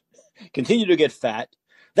obese, continue to get fat.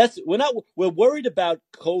 We're worried about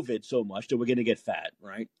COVID so much that we're going to get fat,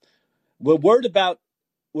 right? We're worried about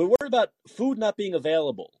food not being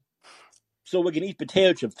available, so we can eat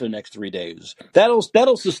potato chips for the next 3 days.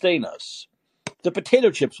 That'll sustain us. The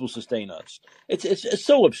potato chips will sustain us. It's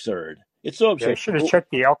so absurd. It's so Yeah, I absurd. should have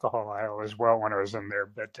checked the alcohol aisle as well when I was in there,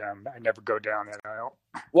 but I never go down that aisle.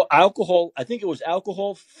 Well, alcohol. I think it was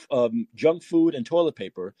alcohol, junk food, and toilet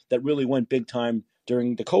paper that really went big time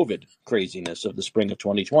during the COVID craziness of the spring of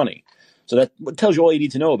 2020. So that tells you all you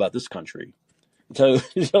need to know about this country. It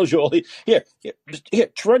tells you all. Here,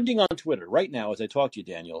 trending on Twitter right now as I talk to you,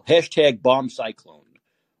 Daniel. Hashtag bomb cyclone.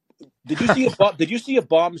 Did you see a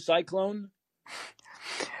bomb cyclone?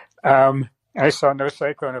 I saw no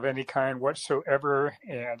cyclone of any kind whatsoever,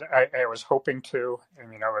 and I was hoping to. I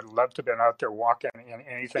mean, I would love to have been out there walking in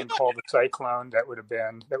anything called a cyclone. That would have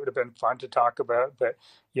been fun to talk about. But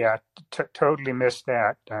yeah, totally missed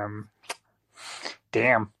that.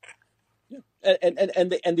 Damn.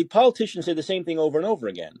 And the politicians say the same thing over and over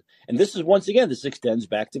again. And this is, once again, this extends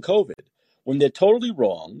back to COVID. When they're totally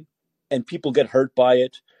wrong and people get hurt by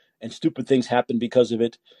it and stupid things happen because of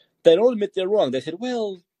it, they don't admit they're wrong. They said,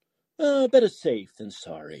 well, better safe than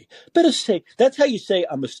sorry. Better safe. That's how you say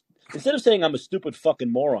instead of saying I'm a stupid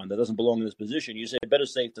fucking moron that doesn't belong in this position, you say better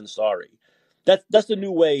safe than sorry. That's the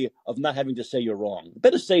new way of not having to say you're wrong.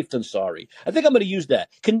 Better safe than sorry. I think I'm going to use that.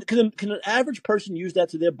 Can an average person use that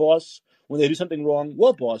to their boss when they do something wrong?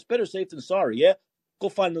 Well, boss, better safe than sorry. Yeah, go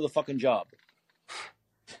find another fucking job.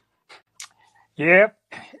 Yep.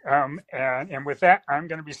 And with that, I'm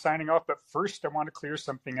going to be signing off. But first, I want to clear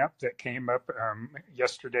something up that came up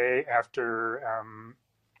yesterday after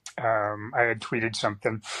I had tweeted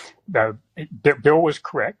something. Bill was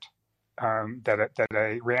correct. That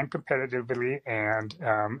I ran competitively and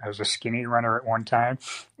I was a skinny runner at one time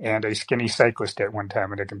and a skinny cyclist at one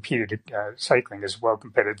time, and I competed cycling as well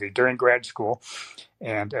competitively during grad school.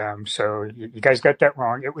 And so you guys got that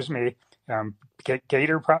wrong. It was me.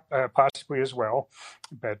 Gator possibly as well,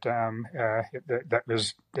 but that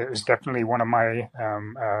was definitely one of my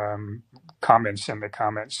comments in the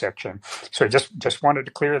comment section. So just wanted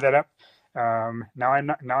to clear that up. Now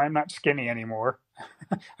I'm not skinny anymore.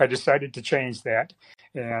 I decided to change that,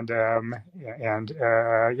 and I'm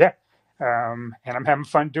having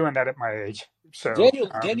fun doing that at my age. So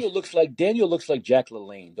Daniel looks like Jack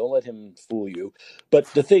LaLanne. Don't let him fool you. But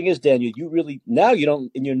the thing is, Daniel, you really now you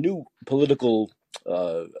don't in your new political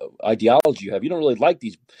ideology you have. You don't really like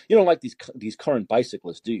these. You don't like these current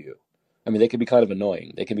bicyclists, do you? I mean, they can be kind of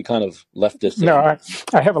annoying. They can be kind of leftist. No,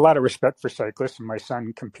 I have a lot of respect for cyclists, and my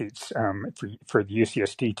son competes for the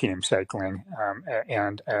UCSD team cycling,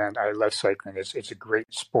 and I love cycling. It's a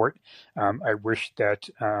great sport. I wish that.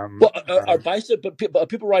 Are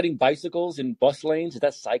people riding bicycles in bus lanes? Is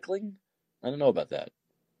that cycling? I don't know about that.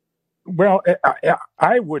 Well,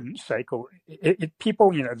 I wouldn't cycle.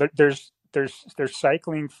 People, there's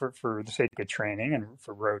cycling for the sake of training and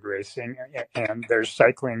for road racing, and there's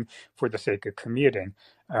cycling for the sake of commuting.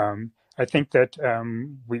 I think that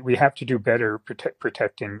we have to do better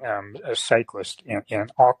protecting a cyclist in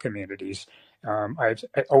all communities.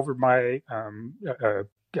 Over my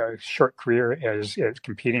short career as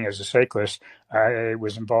competing as a cyclist, I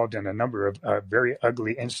was involved in a number of very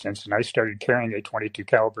ugly incidents, and I started carrying a .22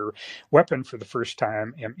 caliber weapon for the first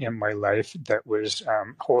time in my life that was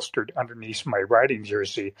holstered underneath my riding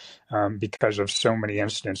jersey because of so many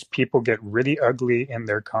incidents. People get really ugly in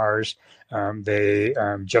their cars. They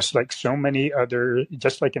just like in so many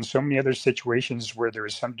other situations where there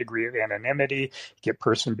is some degree of anonymity, get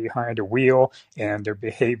person behind a wheel, and their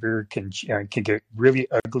behavior can get really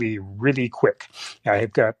ugly really quick.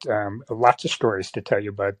 I've got lots of stories to tell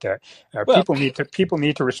you about that. People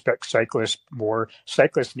need to respect cyclists more.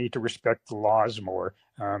 Cyclists need to respect the laws more.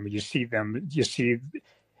 You see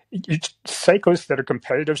cyclists that are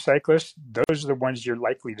competitive cyclists, those are the ones you're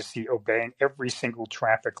likely to see obeying every single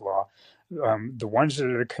traffic law. The ones that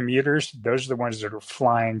are the commuters, those are the ones that are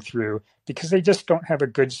flying through because they just don't have a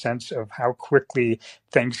good sense of how quickly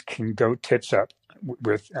things can go tits up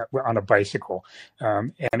on a bicycle,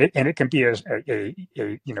 and it can be a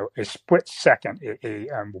split second, a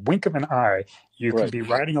wink of an eye. You can be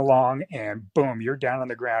riding along, and boom, you're down on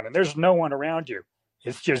the ground, and there's no one around you.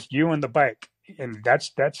 It's just you and the bike, and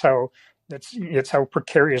it's how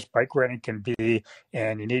precarious bike riding can be.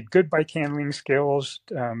 And you need good bike handling skills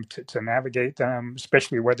to navigate them,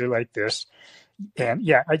 especially weather like this. And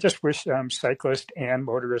yeah, I just wish cyclists and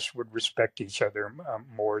motorists would respect each other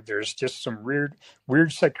more. There's just some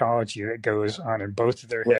weird psychology that goes on in both of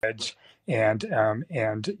their heads, and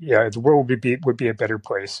the world would be a better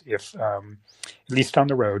place if, at least on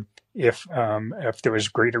the road, if there was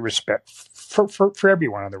greater respect for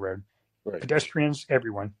everyone on the road, pedestrians,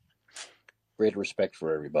 everyone. Greater respect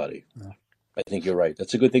for everybody. Yeah. I think you're right.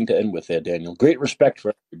 That's a good thing to end with there, Daniel. Great respect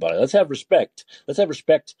for everybody. Let's have respect. Let's have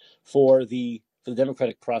for the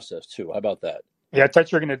democratic process too. How about that? Yeah, I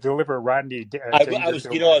thought you were going to deliver Rodney. I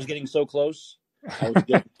was getting so close. I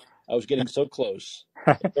was getting so close.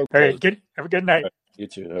 All right, have a good night. Right, you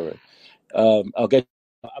too. All right.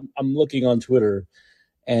 I'm looking on Twitter,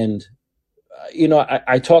 and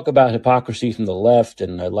I talk about hypocrisy from the left,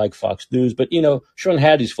 and I like Fox News, but Sean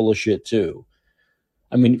Hannity's full of shit too.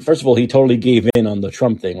 I mean, first of all, he totally gave in on the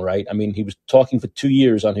Trump thing, right? I mean, he was talking for 2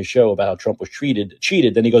 years on his show about how Trump was cheated.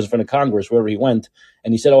 Then he goes in front of Congress, wherever he went,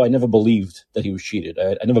 and he said, "Oh, I never believed that he was cheated.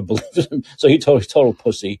 I never believed him." So he total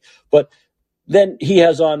pussy. But then he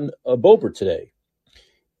has on Boebert today,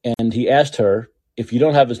 and he asked her, if you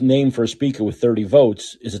don't have a name for a speaker with 30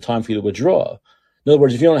 votes, is it time for you to withdraw? In other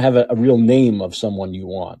words, if you don't have a real name of someone you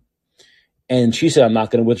want. And she said, I'm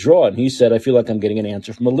not going to withdraw. And he said, I feel like I'm getting an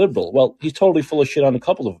answer from a liberal. Well, he's totally full of shit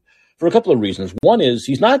for a couple of reasons. One is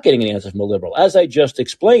he's not getting an answer from a liberal. As I just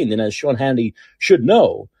explained, and as Sean Hannity should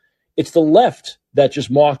know, it's the left that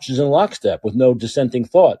just marches in lockstep with no dissenting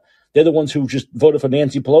thought. They're the ones who just voted for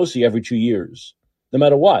Nancy Pelosi every 2 years, no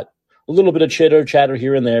matter what. A little bit of chatter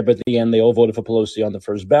here and there, but at the end, they all voted for Pelosi on the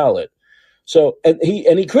first ballot. So, and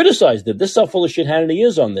he criticized it. This is how full of shit Hannity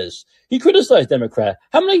is on this. He criticized Democrats.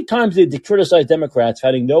 How many times did they criticize Democrats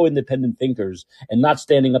having no independent thinkers and not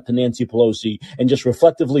standing up to Nancy Pelosi and just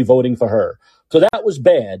reflectively voting for her? So that was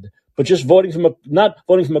bad. But just not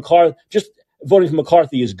voting for McCarthy, just voting for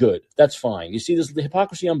McCarthy is good. That's fine. You see, there's the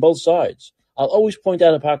hypocrisy on both sides. I'll always point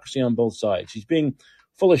out hypocrisy on both sides. He's being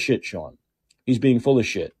full of shit, Sean. He's being full of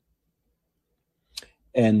shit.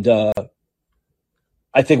 And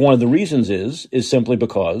I think one of the reasons is simply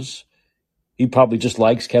because he probably just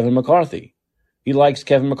likes Kevin McCarthy. He likes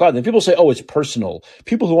Kevin McCarthy. And people say, oh, it's personal.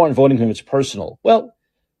 People who aren't voting for him, it's personal. Well,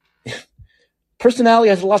 personality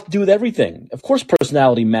has a lot to do with everything. Of course,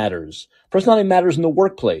 personality matters. Personality matters in the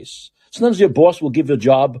workplace. Sometimes your boss will give a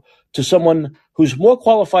job to someone who's more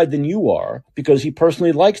qualified than you are because he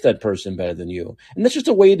personally likes that person better than you. And that's just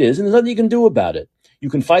the way it is. And there's nothing you can do about it. You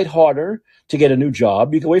can fight harder to get a new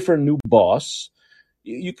job. You can wait for a new boss.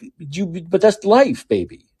 But that's life,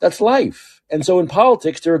 baby. That's life. And so in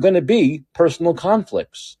politics, there are going to be personal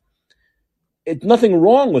conflicts. It's nothing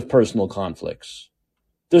wrong with personal conflicts.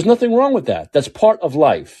 There's nothing wrong with that. That's part of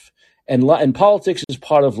life. And politics is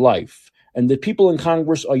part of life. And the people in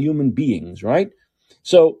Congress are human beings, right?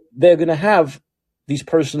 So they're going to have these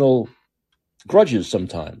personal grudges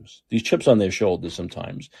sometimes, these chips on their shoulders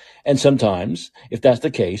sometimes. And sometimes, if that's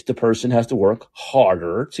the case, the person has to work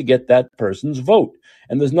harder to get that person's vote.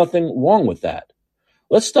 And there's nothing wrong with that.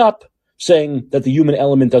 Let's stop saying that the human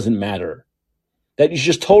element doesn't matter, that you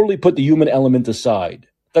should just totally put the human element aside.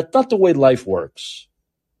 That's not the way life works.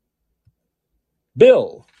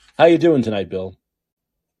 Bill, how you doing tonight, Bill?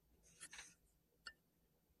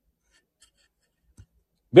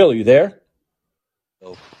 Bill, are you there?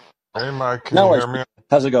 Hey, Mike, can you hear me?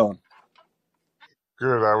 How's it going?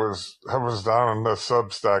 Good. I was down in the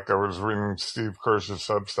Substack. I was reading Steve Kirsch's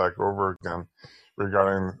Substack over again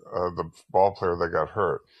regarding the ball player that got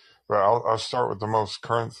hurt. But I'll start with the most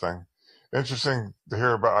current thing. Interesting to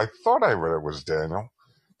hear about. I thought I read it was Daniel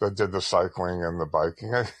that did the cycling and the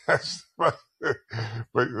biking.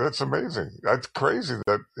 but that's amazing. That's crazy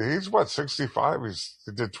that he's 65.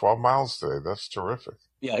 He did 12 miles today. That's terrific.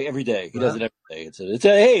 Yeah, every day. He does it every day.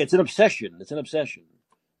 It's an obsession. It's an obsession.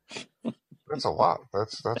 That's a lot.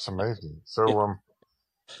 That's amazing. So,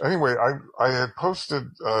 anyway, I had posted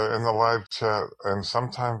in the live chat, and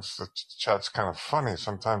sometimes the chat's kind of funny.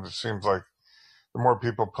 Sometimes it seems like the more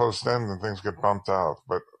people post in, then things get bumped out.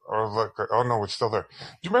 But oh no, it's still there.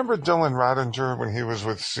 Do you remember Dylan Rattinger when he was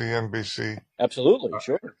with CNBC? Absolutely,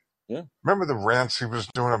 sure. Yeah. Remember the rants he was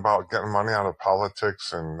doing about getting money out of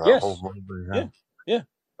politics and yes. whole movie? Yeah.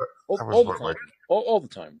 All the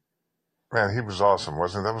time. Man, he was awesome,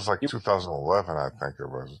 wasn't he? That was like 2011, I think it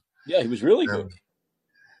was. Yeah, he was really good.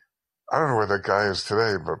 I don't know where that guy is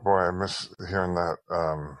today, but boy, I miss hearing that.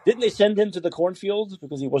 Didn't they send him to the cornfield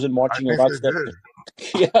because he wasn't marching in lockstep?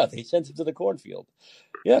 Yeah, they sent him to the cornfield.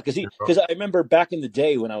 Yeah, because I remember back in the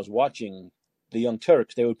day when I was watching the Young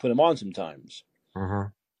Turks, they would put him on sometimes. Mm-hmm.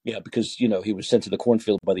 Yeah, because he was sent to the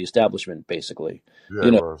cornfield by the establishment, basically.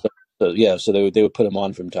 Yeah, So they would put him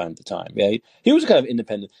on from time to time. Yeah, he was kind of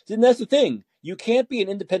independent. And that's the thing. You can't be an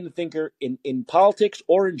independent thinker in politics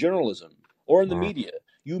or in journalism or in the media.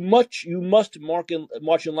 You must march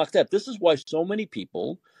in lockstep. This is why so many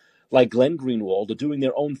people, like Glenn Greenwald, are doing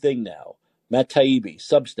their own thing now. Matt Taibbi,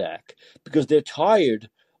 Substack, because they're tired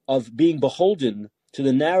of being beholden to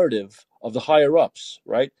the narrative of the higher ups.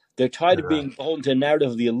 Right? They're tired of being beholden to the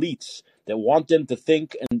narrative of the elites that want them to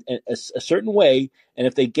think in a certain way, and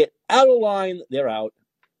if they get out of line, they're out.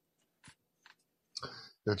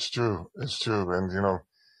 It's true. And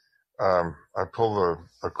I pulled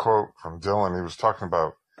a quote from Dylan. He was talking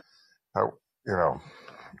about how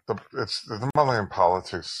it's the money in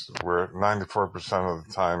politics where 94% of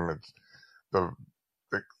the time it's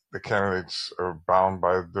the candidates are bound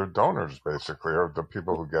by their donors, basically, or the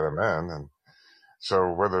people who get them in. And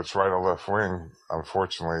so whether it's right or left wing,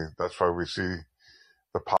 unfortunately, that's why we see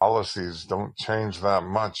the policies don't change that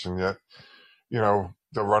much. And yet,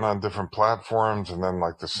 they'll run on different platforms and then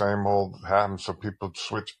like the same old happens. So people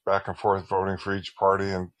switch back and forth voting for each party.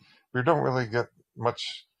 And we don't really get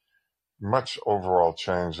much overall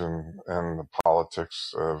change in the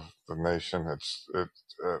politics of the nation.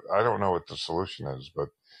 I don't know what the solution is, but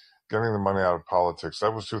getting the money out of politics.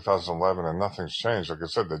 That was 2011, and nothing's changed. Like I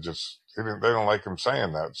said, they don't like him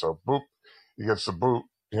saying that. So boop, he gets the boot.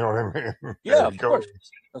 You know what I mean? Yeah, There of he course,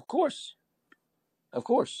 goes. of course, of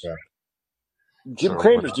course. Yeah. Jim So,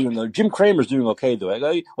 Cramer's doing okay though.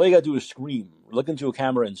 All you gotta do is scream, look into a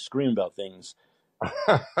camera, and scream about things.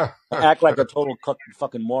 Act like a total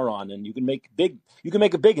fucking moron, and you can make big. You can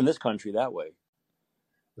make it big in this country that way.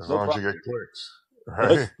 as No long as you problem. get clicks,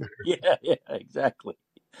 right? Yeah, exactly,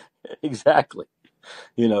 exactly.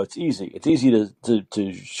 You know, it's easy. It's easy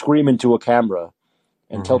to scream into a camera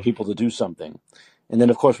and tell people to do something, and then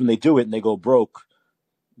of course when they do it and they go broke,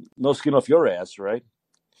 no skin off your ass, right?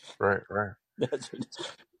 Right.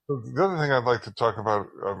 The other thing I'd like to talk about,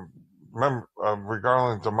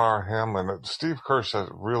 regarding Damar Hamlin, Steve Kirsch has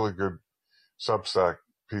a really good Substack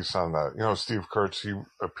piece on that. You know, Steve Kirsch, he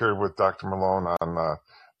appeared with Dr. Malone on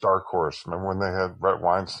Dark Horse. Remember when they had Brett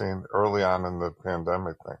Weinstein early on in the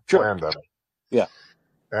pandemic thing? Sure. Pandemic. Yeah.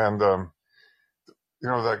 And, you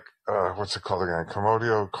know, that, what's it called again?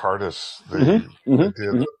 Commodio Cardis, the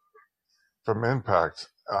idea from Impact.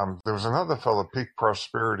 There was another fellow, Peak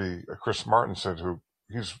Prosperity, Chris Martinson, who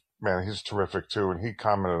he's terrific too. And he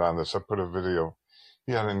commented on this. I put a video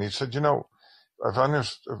he had, and he said, you know, I've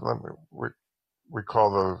understood, let me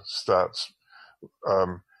recall the stats.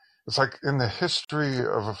 It's like in the history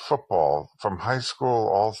of a football, from high school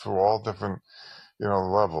all through all different, you know,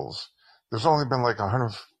 levels, there's only been like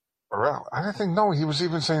 100, or I don't think, no, he was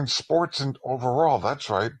even saying sports and overall, that's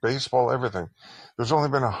right, baseball, everything. There's only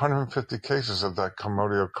been 150 cases of that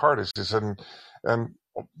Commodio Cardis. He said, and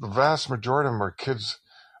the vast majority of them are kids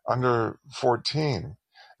under 14.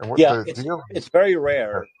 And what the deal it's very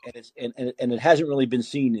rare, and it hasn't really been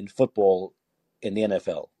seen in football in the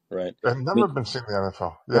NFL, right? It's never been seen in the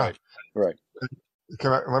NFL. Yeah. Right.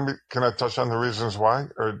 Can I touch on the reasons why,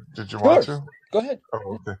 or did you want to? Go ahead.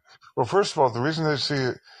 Oh, okay. Well, first of all, the reason they see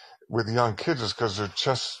it with young kids is because their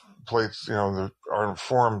chest plates, you know, aren't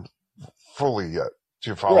formed fully yet.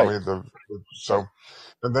 Do you follow me?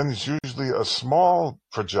 And then it's usually a small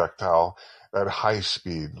projectile at high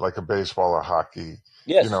speed, like a baseball or hockey,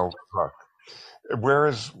 Yes. you know, puck.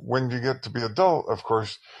 Whereas when you get to be adult, of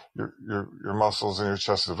course, your muscles in your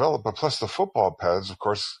chest develop, but plus the football pads, of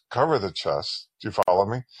course, cover the chest. Do you follow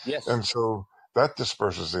me? Yes. And so that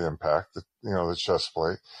disperses the impact, the chest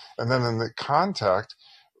plate. And then in the contact,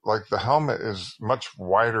 like the helmet is much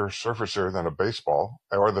wider surface area than a baseball,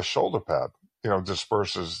 or the shoulder pad,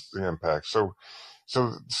 disperses the impact. So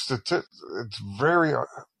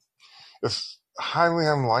it's highly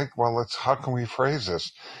unlike, how can we phrase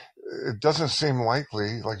this? It doesn't seem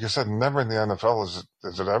likely, like you said, never in the NFL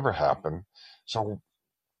does it ever happen. So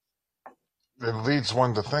it leads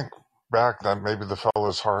one to think back that maybe the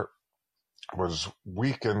fellow's heart was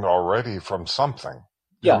weakened already from something.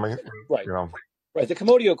 Yeah, right. Right. The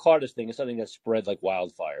Commodio Cardis thing is something that's spread like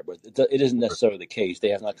wildfire, but it isn't necessarily the case. They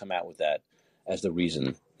have not come out with that as the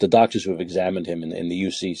reason. The doctors who have examined him in the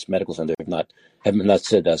UC Medical Center have not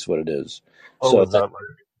said that's what it is. Oh, is that right?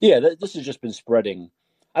 Yeah, this has just been spreading.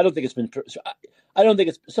 I don't think it's been. I don't think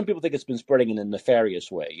it's. Some people think it's been spreading in a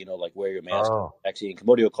nefarious way. Like wear your mask, vaccine,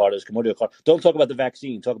 Commodio Cardis. Don't talk about the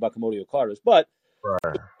vaccine. Talk about Commodio Cardis. But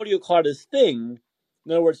the Commodio Cardis thing,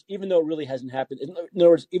 in other words, even though it really hasn't happened.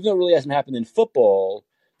 In football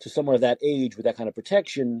to someone of that age with that kind of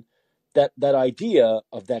protection, that idea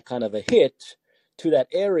of that kind of a hit to that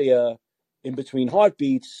area in between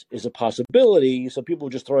heartbeats is a possibility. So people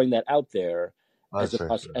are just throwing that out there as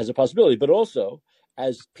a possibility, but also,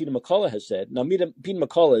 as Peter McCullough has said, now Peter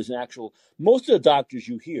McCullough is most of the doctors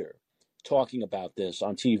you hear talking about this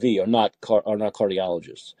on TV are not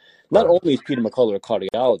cardiologists. Not only is Peter McCullough a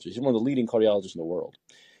cardiologist, he's one of the leading cardiologists in the world.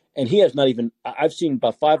 And he has not even, I've seen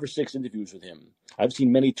about 5 or 6 interviews with him. I've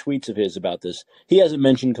seen many tweets of his about this. He hasn't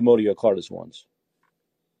mentioned Commodio Cardis once.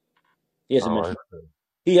 He hasn't mentioned it.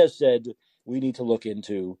 He has said, we need to look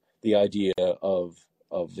into the idea of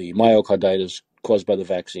the myocarditis caused by the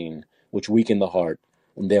vaccine, which weakened the heart,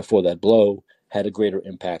 and therefore that blow had a greater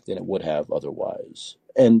impact than it would have otherwise.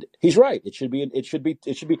 And he's right. It should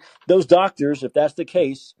be those doctors, if that's the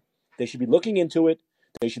case, they should be looking into it.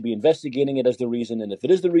 They should be investigating it as the reason. And if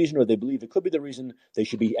it is the reason, or they believe it could be the reason, they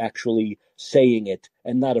should be actually saying it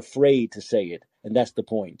and not afraid to say it. And that's the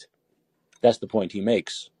point. That's the point he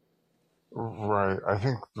makes. Right. I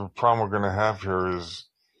think the problem we're going to have here is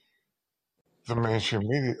the mainstream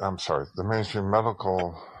media. I'm sorry, the mainstream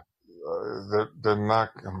medical. They're not.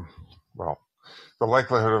 The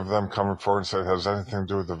likelihood of them coming forward and saying it has anything to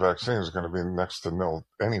do with the vaccine is going to be next to nil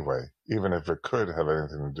anyway, even if it could have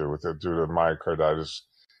anything to do with it due to myocarditis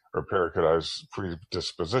or pericarditis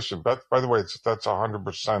predisposition. But by the way, that's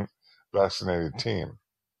 100% vaccinated team.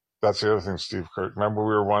 That's the other thing, Steve Kirk. Remember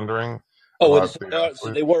we were wondering Oh, about the so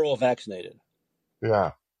athlete? they were all vaccinated.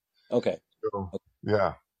 Yeah. Okay. So,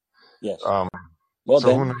 yeah. Yes. Um, Well,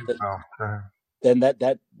 so who knows now? then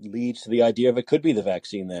that leads to the idea of it could be the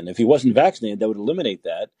vaccine. Then, if he wasn't vaccinated, that would eliminate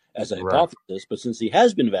that as a Right. hypothesis. But since he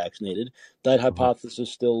has been vaccinated, that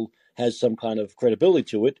hypothesis still has some kind of credibility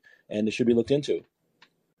to it, and it should be looked into.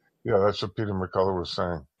 Yeah, that's what Peter McCullough was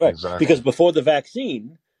saying. Right. Exactly. Because before the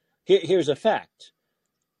vaccine, here's a fact: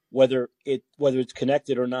 whether it's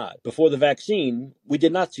connected or not. Before the vaccine, we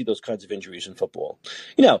did not see those kinds of injuries in football.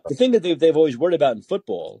 You know, the thing that they've always worried about in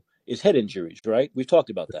football is head injuries, right? We've talked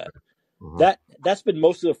about that. That's been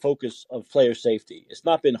most of the focus of player safety. It's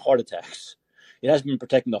not been heart attacks. It hasn't been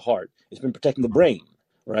protecting the heart. It's been protecting the brain,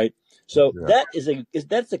 right? So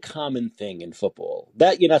that's a common thing in football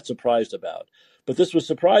that you're not surprised about. But this was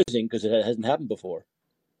surprising because it hasn't happened before.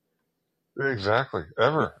 Exactly.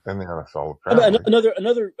 Ever in the NFL,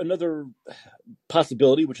 apparently. Another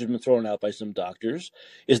possibility, which has been thrown out by some doctors,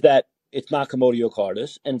 is that it's not commotio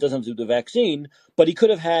cordis and it doesn't have to do with the vaccine, but he could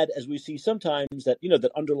have had, as we see sometimes, that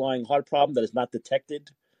that underlying heart problem that is not detected.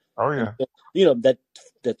 Oh yeah.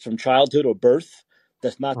 That's from childhood or birth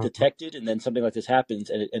that's not detected, and then something like this happens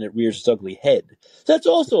and it rears its ugly head. So that's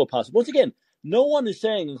also a possible. Once again, no one is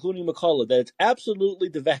saying, including McCullough, that it's absolutely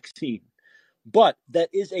the vaccine, but that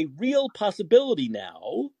is a real possibility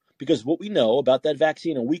now. Because what we know about that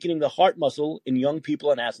vaccine and weakening the heart muscle in young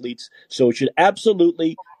people and athletes, so it should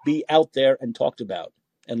absolutely be out there and talked about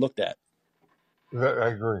and looked at. I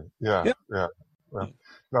agree. Yeah.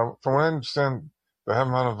 Now, from what I understand, they have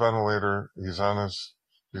him on a ventilator. He's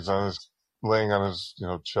laying on his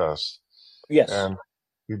chest. Yes. And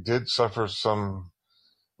he did suffer some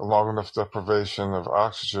long enough deprivation of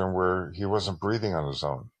oxygen where he wasn't breathing on his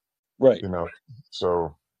own. Right.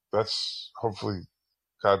 So that's hopefully,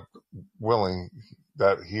 God willing,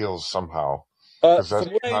 that heals somehow. From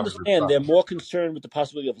what I understand, they're more concerned with the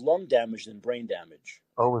possibility of lung damage than brain damage.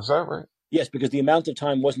 Oh, is that right? Yes, because the amount of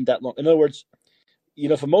time wasn't that long. In other words,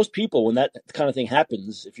 for most people, when that kind of thing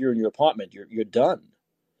happens, if you're in your apartment, you're done.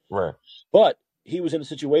 Right. But he was in a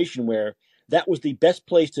situation where that was the best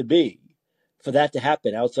place to be for that to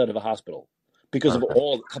happen outside of a hospital. Because of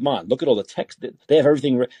come on, look at all the text. They have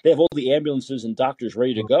everything. They have all the ambulances and doctors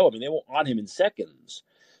ready to go. I mean, they were on him in seconds.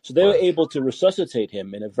 So they were able to resuscitate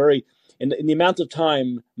him in the amount of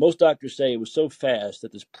time. Most doctors say it was so fast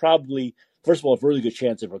that there's probably, first of all, a really good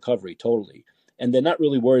chance of recovery, totally. And they're not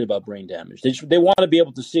really worried about brain damage. They want to be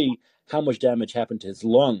able to see how much damage happened to his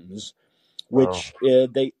lungs, which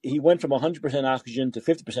he went from 100% oxygen to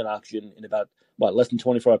 50% oxygen in about, less than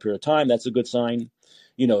 24-hour period of time. That's a good sign.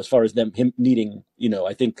 As far as him needing,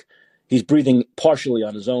 I think he's breathing partially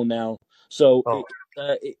on his own now. So,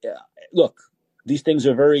 look, these things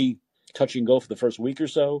are very touch and go for the first week or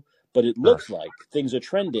so, but it looks like things are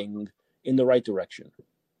trending in the right direction.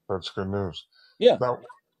 That's good news. Yeah. Now,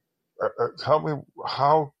 tell me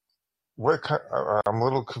I'm a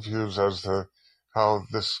little confused as to how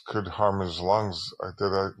this could harm his lungs.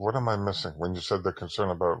 What am I missing when you said they're concerned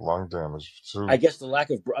about lung damage? I guess the lack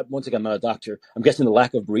of, once again, I'm not a doctor, I'm guessing the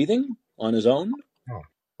lack of breathing on his own.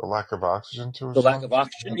 The lack of oxygen to his lungs? Lack of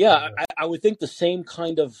oxygen. Yeah, I would think the same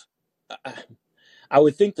kind of,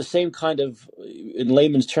 in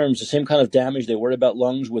layman's terms, the same kind of damage they worry about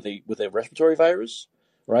lungs with a respiratory virus,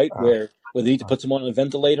 right? Where they need to put someone on a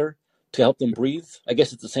ventilator to help them breathe. I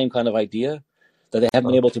guess it's the same kind of idea that they haven't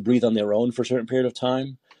been able to breathe on their own for a certain period of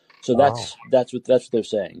time. So that's what they're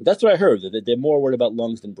saying. That's what I heard. That they're more worried about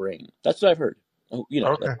lungs than brain. That's what I've heard. Okay.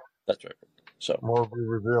 That's what I heard. So more will be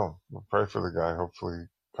revealed. We'll pray for the guy. Hopefully.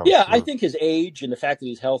 Yeah, I think his age and the fact that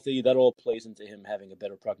he's healthy, that all plays into him having a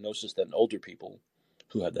better prognosis than older people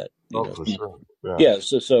who have that. For sure. Yeah.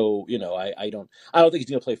 So I don't think he's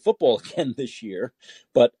going to play football again this year,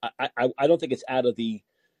 but I don't think it's out of the.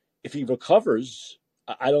 If he recovers,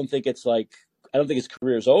 I don't think his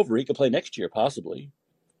career is over. He could play next year, possibly.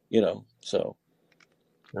 So.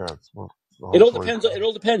 Yeah. It all depends. It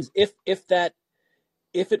all depends if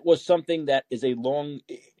it was something that is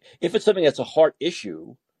if it's something that's a heart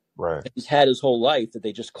issue, right? That he's had his whole life that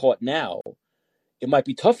they just caught now, it might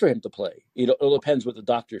be tough for him to play. It all depends what the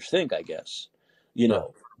doctors think, I guess.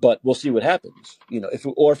 But we'll see what happens. If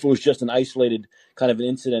it was just an isolated kind of an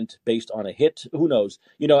incident based on a hit, who knows?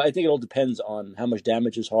 I think it all depends on how much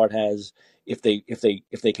damage his heart has. If they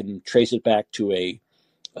can trace it back to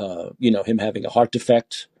him having a heart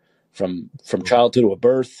defect from childhood or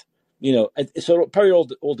birth. So it probably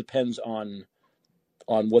all depends on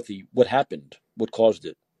what happened, what caused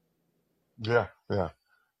it. Yeah.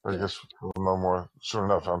 I You know. guess we'll know more soon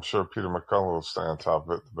enough. I'm sure Peter McCullough will stay on top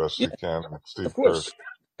of it the best Yeah, he can, and of Steve Kirsch. course.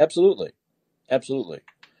 Absolutely. Absolutely.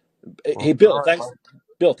 Hey, Well, Bill, all right, thanks. Mike.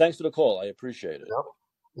 Bill, thanks for the call. I appreciate it. Yep.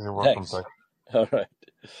 You're welcome. Thanks. Thank All right.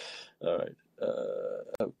 All right.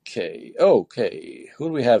 Okay. Okay. Who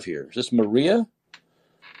do we have here? Is this Maria?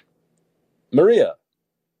 Maria,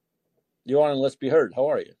 you're on and Let's Be Heard.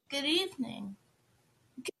 How are you? Good evening.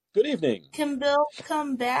 Good evening. Can Bill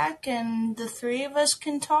come back and the three of us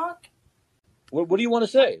can talk? What do you want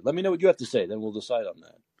to say? Let me know what you have to say. Then we'll decide on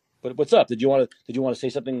that. But what's up? Did you want to say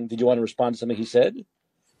something? Did you want to respond to something he said?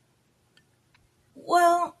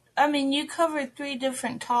 Well, I mean, you covered three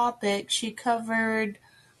different topics. You covered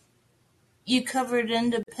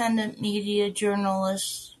independent media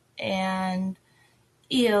journalists and,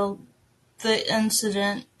 the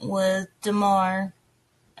incident with DeMar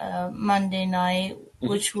Monday night,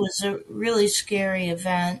 which was a really scary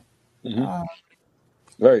event. Mm-hmm.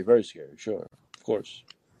 Very, very scary. Sure. Of course.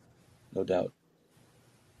 No doubt.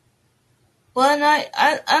 Well, and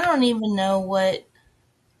I don't even know what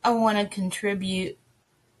I want to contribute.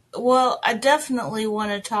 Well, I definitely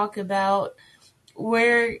want to talk about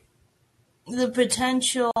where the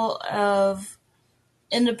potential of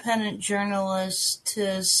independent journalists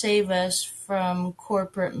to save us from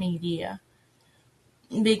corporate media.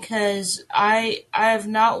 Because I have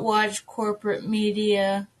not watched corporate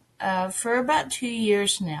media for about 2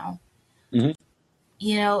 years now. Mm-hmm.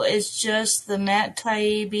 It's just the Matt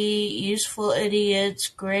Taibbi, Useful Idiots,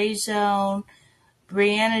 Gray Zone,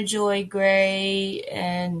 Brianna Joy Gray,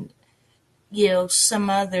 and, some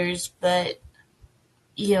others. But,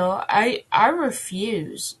 I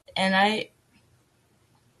refuse. And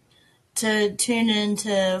to tune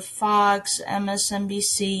into Fox,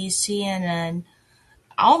 MSNBC, CNN,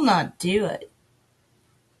 I'll not do it.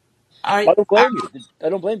 I don't blame you. I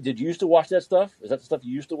don't blame you. Did you used to watch that stuff? Is that the stuff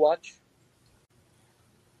you used to watch?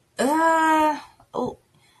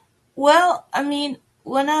 Well, I mean,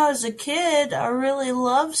 when I was a kid, I really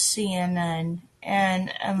loved CNN and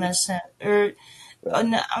MSN,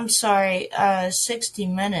 I'm sorry, 60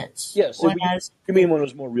 Minutes. Yes. You mean when it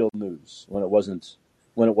was more real news, when it wasn't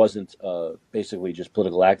basically just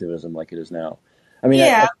political activism like it is now. I mean,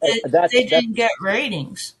 yeah, they didn't get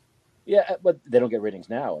ratings. Yeah, but they don't get ratings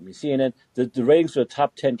now. I mean, CNN, the ratings for the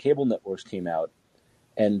top 10 cable networks came out,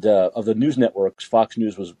 and of the news networks, Fox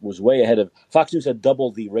News was way ahead of. Fox News had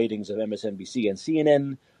double the ratings of MSNBC, and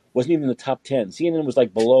CNN wasn't even in the top 10. CNN was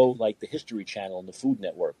like below like the History Channel and the Food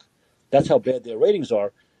Network. That's how bad their ratings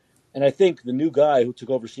are. And I think the new guy who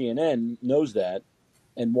took over CNN knows that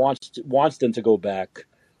and wants them to go back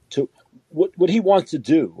to what he wants to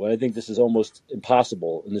do. And I think this is almost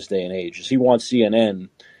impossible in this day and age. Is he wants CNN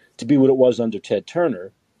to be what it was under Ted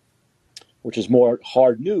Turner, which is more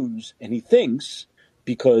hard news, and he thinks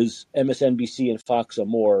because MSNBC and Fox are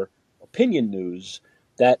more opinion news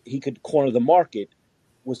that he could corner the market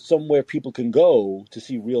with somewhere people can go to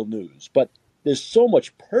see real news. But there's so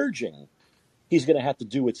much purging he's going to have to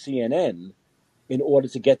do with CNN in order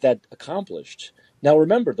to get that accomplished. Now,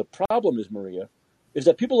 remember, the problem is, Maria, is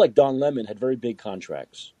that people like Don Lemon had very big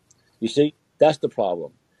contracts. You see, that's the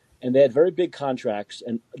problem. And they had very big contracts,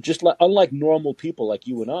 and just unlike normal people like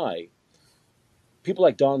you and I, people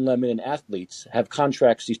like Don Lemon and athletes have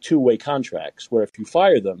contracts, these two-way contracts, where if you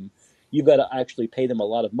fire them, you've got to actually pay them a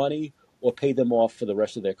lot of money or pay them off for the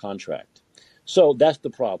rest of their contract. So that's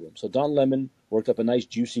the problem. So Don Lemon worked up a nice,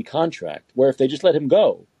 juicy contract where if they just let him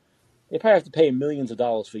go, they probably have to pay him millions of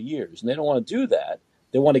dollars for years. And they don't want to do that.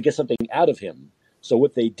 They want to get something out of him. So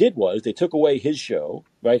what they did was they took away his show,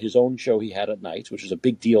 right, his own show he had at nights, which is a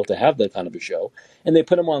big deal to have that kind of a show, and they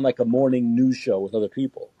put him on like a morning news show with other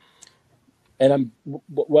people. And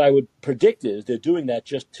what I would predict is they're doing that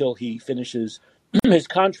just till he finishes his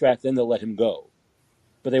contract, then they'll let him go.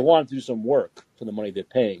 But they want to do some work for the money they're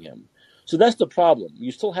paying him. So that's the problem.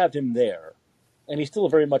 You still have him there, and he's still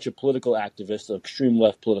very much a political activist, an extreme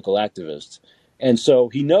left political activist. And so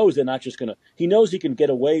he knows they're not just going to, he knows he can get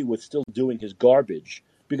away with still doing his garbage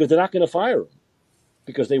because they're not going to fire him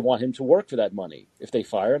because they want him to work for that money. If they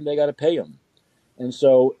fire him, they got to pay him. And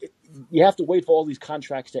so you have to wait for all these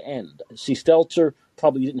contracts to end. See, Stelter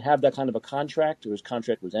probably didn't have that kind of a contract, or his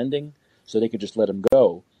contract was ending, so they could just let him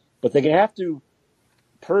go. But they're going to have to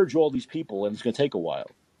purge all these people, and it's going to take a while,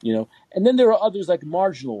 you know. And then there are others like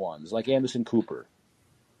marginal ones, like Anderson Cooper.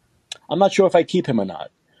 I'm not sure if I keep him or not.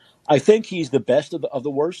 I think he's the best of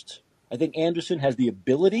the worst. I think Anderson has the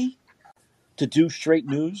ability to do straight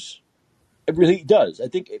news. It really does. I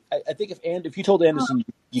think if you told Anderson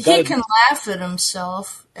you got he can laugh at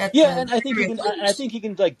himself. And I think he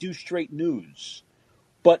can like do straight news,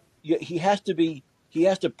 but he has to be he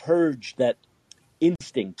has to purge that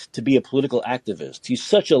instinct to be a political activist. He's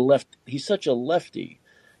such a lefty.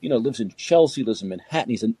 Lives in Chelsea, lives in Manhattan.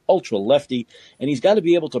 He's an ultra lefty, and he's got to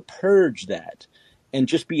be able to purge that and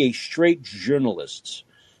just be a straight journalist.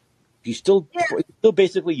 He's still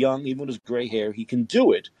basically young, even with his gray hair. He can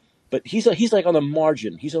do it, but he's like on the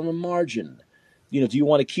margin. He's on the margin. Do you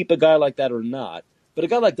want to keep a guy like that or not? But a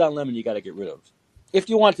guy like Don Lemon, you got to get rid of. If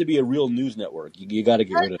you want it to be a real news network, you got to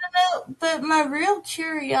get rid of. But my real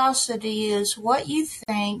curiosity is what you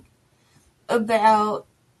think about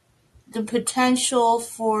the potential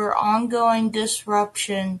for ongoing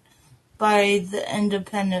disruption by the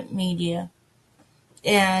independent media,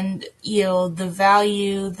 and the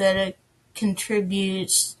value that it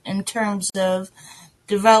contributes in terms of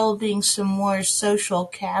developing some more social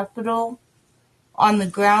capital on the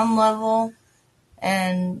ground level,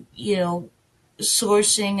 and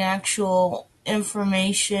sourcing actual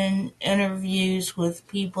information, interviews with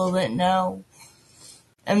people that know.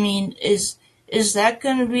 I mean, is that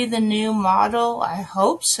going to be the new model? I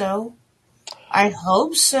hope so.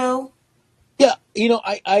 Yeah,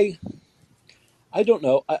 I don't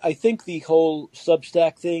know. I think the whole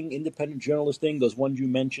Substack thing, independent journalist thing, those ones you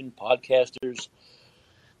mentioned, podcasters,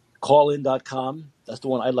 callin.com, that's the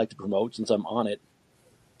one I'd like to promote since I'm on it.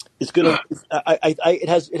 It's gonna. It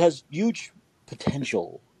has huge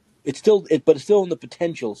potential. But it's still in the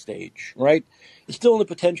potential stage, right? It's still in the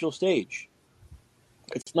potential stage.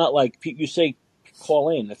 It's not like you say call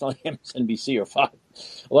in. It's not MSNBC or Fox.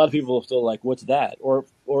 A lot of people are still like, what's that? Or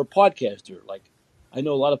a podcaster. Like, I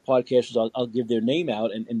know a lot of podcasters, I'll give their name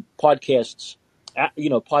out, and podcasts,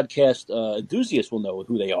 podcast enthusiasts will know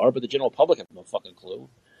who they are, but the general public have no fucking clue.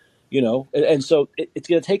 And so it's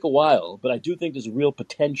going to take a while, but I do think there's real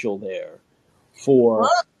potential there for.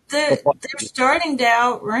 Well, they're starting to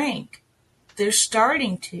outrank. They're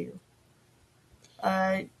starting to.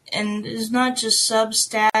 And it's not just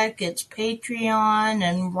Substack, it's Patreon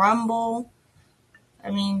and Rumble.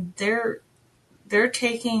 I mean, they're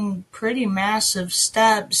taking pretty massive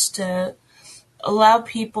steps to allow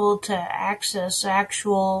people to access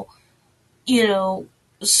actual,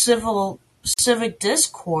 civic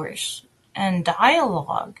discourse and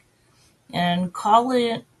dialogue. And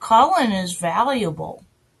Callin is valuable.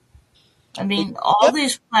 I mean, all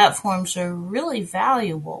these platforms are really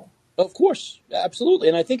valuable. Of course, absolutely.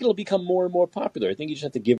 And I think it'll become more and more popular. I think you just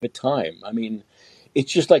have to give it time. I mean, it's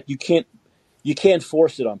just like you can't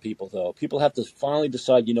force it on people, though. People have to finally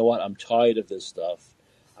decide, you know what, I'm tired of this stuff.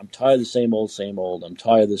 I'm tired of the same old, same old. I'm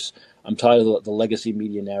tired of this. I'm tired of the legacy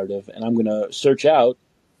media narrative, and I'm going to search out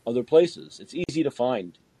other places. It's easy to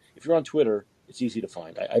find. If you're on Twitter, it's easy to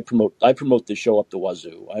find. I promote this show up the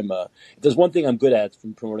wazoo. If there's one thing I'm good at,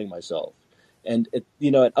 from promoting myself. And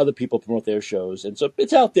and other people promote their shows, and so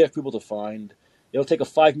it's out there for people to find. It'll take a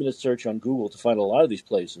 5-minute search on Google to find a lot of these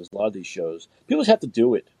places, a lot of these shows. People just have to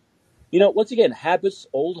do it. Once again,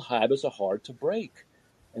 old habits are hard to break,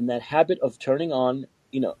 and that habit of turning on,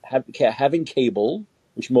 having cable,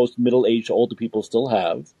 which most middle-aged older people still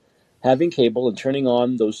have, having cable and turning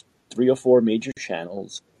on those 3 or 4 major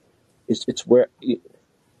channels, it's where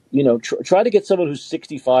try to get someone who's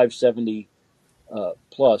 65, 70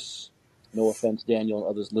 plus. No offense, Daniel and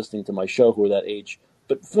others listening to my show who are that age.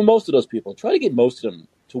 But for most of those people, try to get most of them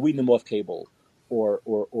to wean them off cable or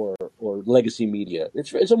legacy media.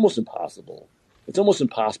 It's almost impossible. It's almost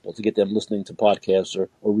impossible to get them listening to podcasts or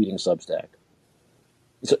reading Substack.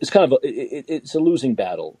 It's kind of it's a losing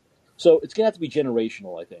battle. So it's going to have to be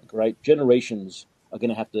generational, I think, right? Generations are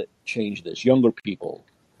going to have to change this. Younger people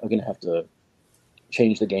are going to have to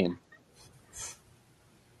change the game.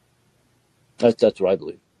 That's what I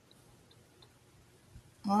believe.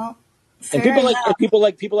 Well, and people like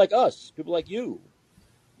us, people like you,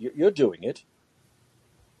 you're doing it.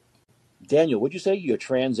 Daniel, what'd you say? You're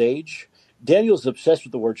trans age? Daniel's obsessed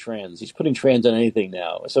with the word trans. He's putting trans on anything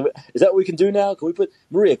now. So is that what we can do now? Can we put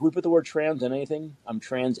the word trans on anything? I'm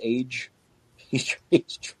trans age. He's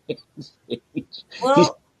trans age.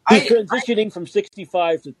 Well, he's transitioning from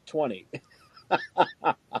 65 to 20.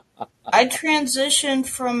 I transitioned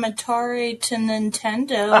from Atari to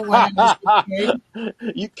Nintendo when I was a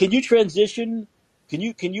kid. Can you transition? Can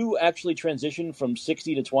you actually transition from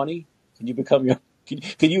 60 to 20? Can you become your?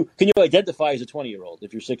 Can you identify as a 20-year-old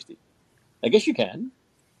if you're 60? I guess you can.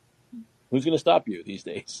 Who's going to stop you these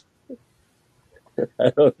days?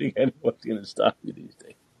 I don't think anyone's going to stop you these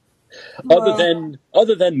days,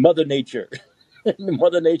 other than Mother Nature.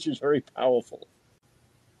 Mother Nature is very powerful.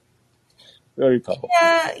 Very powerful.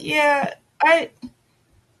 Yeah.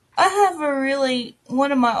 I have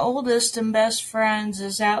one of my oldest and best friends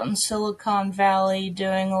is out in Silicon Valley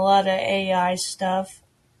doing a lot of AI stuff.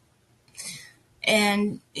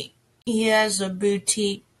 And he has a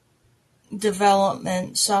boutique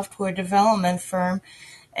software development firm.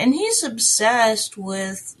 And he's obsessed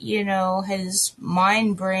with, his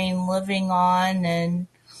mind brain living on and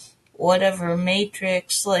whatever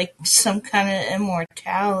matrix, like some kind of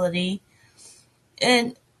immortality.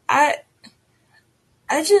 And I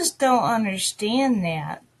just don't understand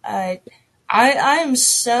that. I'm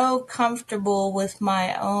so comfortable with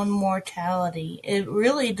my own mortality. It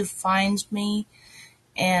really defines me,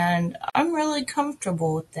 and I'm really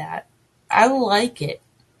comfortable with that. I like it.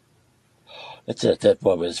 That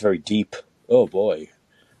was very deep. Oh boy.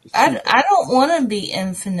 I don't want to be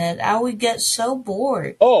infinite. I would get so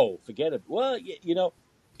bored. Oh, forget it. Well,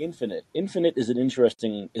 infinite. Infinite is an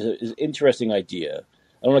interesting idea.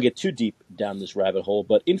 I don't want to get too deep down this rabbit hole,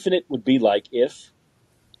 but infinite would be like if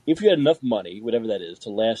you had enough money, whatever that is, to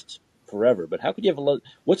last forever. But how could you have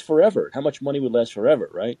what's forever? How much money would last forever,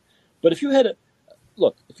 right? But if you had a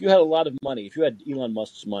lot of money, if you had Elon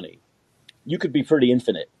Musk's money, you could be pretty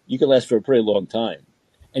infinite. You could last for a pretty long time.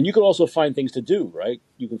 And you could also find things to do, right?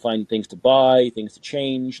 You can find things to buy, things to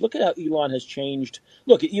change. Look at how Elon has changed.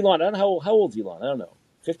 Look at Elon. I don't know how old is Elon. I don't know.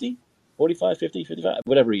 50? 45, 50, 55,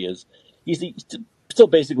 whatever he is. He's still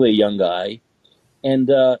basically a young guy. And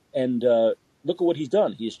look at what he's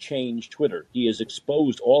done. He has changed Twitter. He has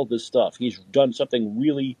exposed all this stuff. He's done something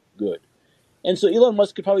really good. And so Elon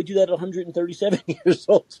Musk could probably do that at 137 years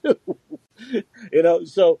old, too.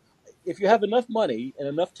 So if you have enough money and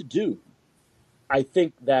enough to do, I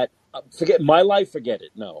think that forget my life. Forget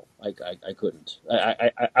it. No, I couldn't.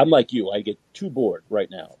 I'm like you. I get too bored right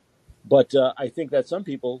now. But I think that some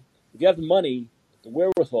people, if you have the money, the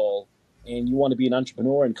wherewithal, and you want to be an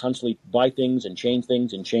entrepreneur and constantly buy things and change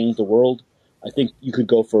the world, I think you could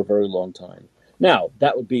go for a very long time. Now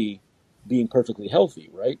that would be being perfectly healthy,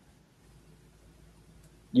 right?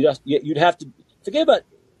 You'd have to forget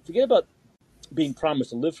about being promised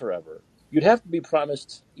to live forever. You'd have to be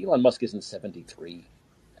promised. Elon Musk isn't 73.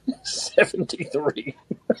 73.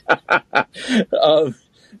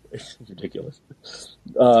 It's ridiculous.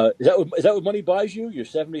 Is that what money buys you? You're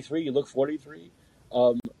 73. You look 43.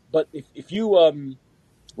 But if you what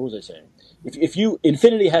was I saying? If you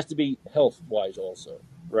infinity has to be health wise also,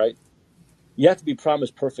 right? You have to be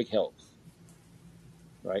promised perfect health,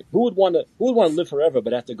 right? Who would want to live forever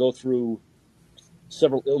but have to go through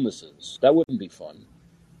several illnesses? That wouldn't be fun.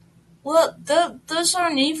 Well, those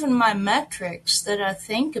aren't even my metrics that I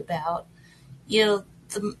think about.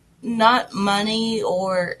 Not money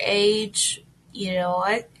or age.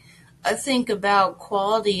 I think about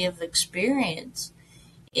quality of experience,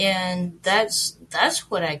 and that's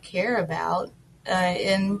what I care about.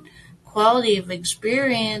 And quality of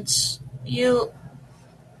experience,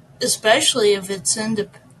 especially if it's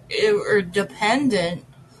or dependent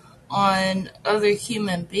on other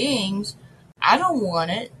human beings, I don't want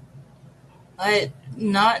it.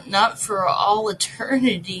 Not for all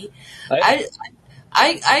eternity.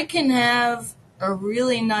 I can have a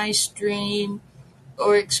really nice dream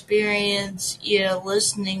or experience,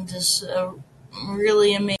 listening to some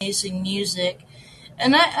really amazing music,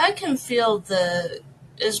 and I can feel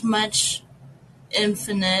as much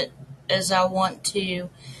infinite as I want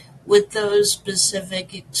to with those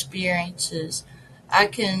specific experiences. I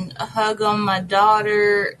can hug on my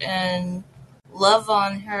daughter and love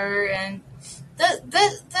on her, and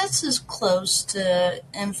that's as close to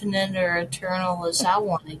infinite or eternal as I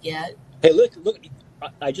want to get. Hey, look!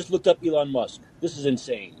 I just looked up Elon Musk. This is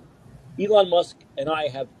insane. Elon Musk and I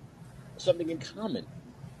have something in common.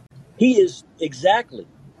 He is exactly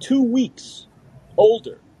 2 weeks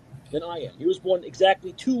older than I am. He was born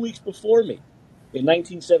exactly 2 weeks before me in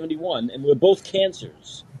 1971, and we're both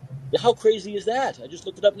cancers. How crazy is that? I just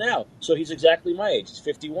looked it up now. So he's exactly my age. He's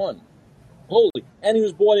 51. Holy. And he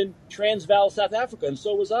was born in Transvaal, South Africa, and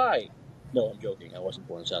so was I. No, I'm joking. I wasn't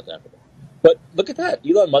born in South Africa. But look at that.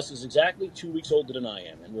 Elon Musk is exactly 2 weeks older than I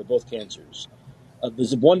am, and we're both cancers.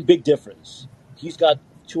 There's one big difference. He's got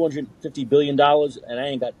 $250 billion, and I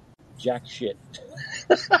ain't got jack shit.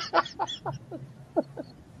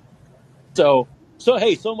 So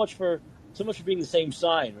hey, so much for being the same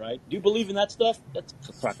sign, right? Do you believe in that stuff? That's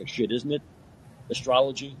a crock of shit, isn't it?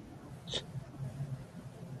 Astrology.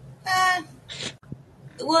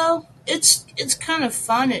 Well, it's kind of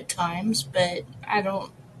fun at times, but I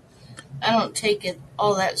don't take it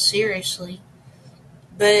all that seriously.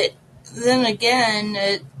 But then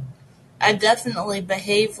again, I definitely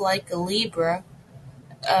behave like a Libra.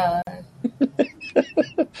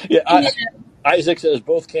 Yeah, Isaac says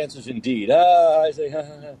both cancers indeed. Isaac,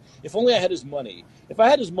 if only I had his money. If I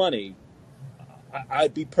had his money,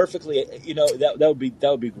 I'd be perfectly. That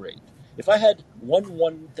would be great. If I had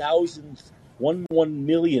 1/1000th, 1/1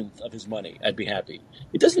 millionth of his money, I'd be happy.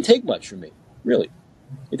 It doesn't take much for me, really.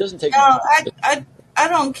 It doesn't take No, much. I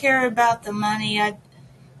don't care about the money. I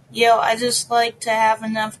just like to have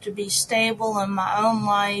enough to be stable in my own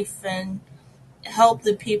life and help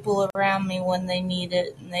the people around me when they need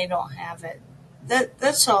it and they don't have it.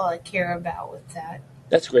 That's all I care about with that.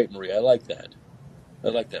 That's great, Maria. I like that.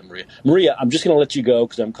 Maria. Maria, I'm just going to let you go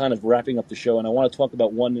because I'm kind of wrapping up the show, and I want to talk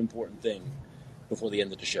about one important thing before the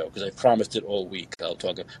end of the show because I promised it all week. I'll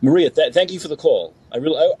talk. Maria, thank you for the call. I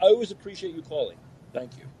always appreciate you calling.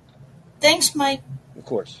 Thank you. Thanks, Mike. Of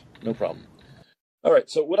course, no problem. All right,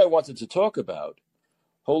 so what I wanted to talk about,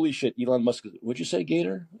 holy shit, Elon Musk, what'd you say,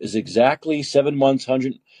 Gator? Is exactly 7 months,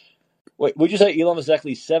 100... Wait, would you say Elon is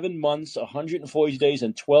exactly 7 months, 140 days,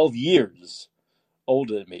 and 12 years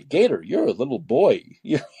older than me? Gator, you're a little boy.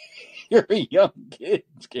 You're a young kid,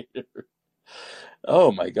 Gator.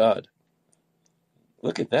 Oh, my God.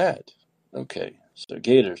 Look at that. Okay, so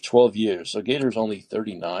Gator's 12 years. So Gator's only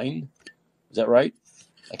 39? Is that right?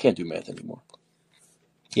 I can't do math anymore.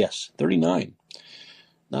 Yes, 39.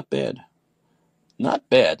 Not bad. Not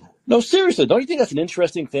bad. No, seriously, don't you think that's an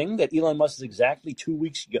interesting thing that Elon Musk is exactly 2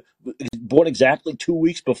 weeks born exactly 2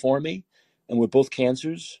 weeks before me, and we're both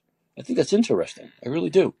cancers? I think that's interesting. I really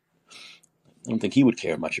do. I don't think he would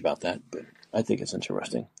care much about that, but I think it's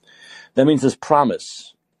interesting. That means there's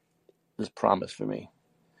promise. There's promise for me.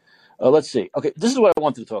 Let's see. Okay, this is what I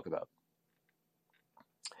wanted to talk about.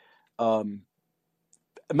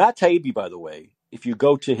 Matt Taibbi, by the way, if you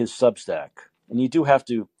go to his Substack, and you do have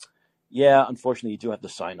to, unfortunately, you do have to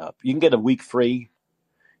sign up. You can get a week free.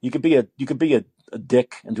 You could be a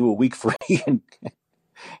dick and do a week free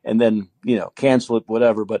and then, cancel it,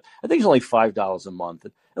 whatever. But I think it's only $5 a month.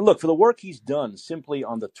 And look, for the work he's done simply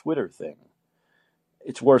on the Twitter thing,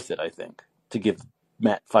 it's worth it, I think, to give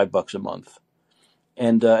Matt $5 a month.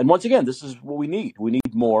 And once again, this is what we need. We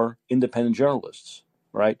need more independent journalists,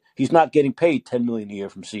 right? He's not getting paid $10 million a year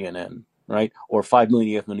from CNN, right? Or $5 million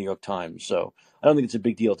a year from the New York Times. So I don't think it's a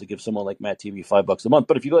big deal to give someone like Matt Taibbi $5 a month.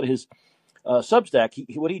 But if you go to his Substack,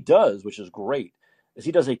 what he does, which is great, is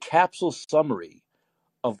he does a capsule summary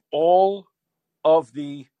of all of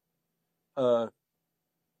the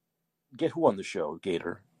get who on the show,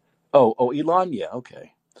 Gator? Oh, Elon? Yeah,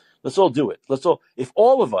 okay. Let's all do it. If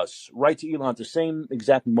all of us write to Elon at the same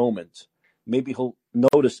exact moment, maybe he'll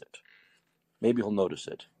notice it.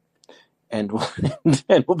 And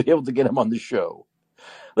we'll be able to get him on the show.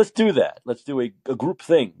 Let's do that. Let's do a group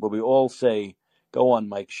thing where we all say, go on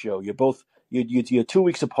Mike's show. You're 2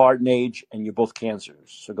 weeks apart in age and you're both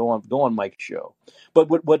cancers. So go on Mike's show. But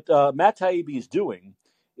what Matt Taibbi is doing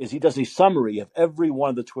is he does a summary of every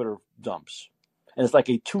one of the Twitter dumps. And it's like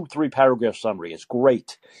a 2-3 paragraph summary. It's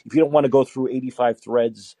great. If you don't want to go through 85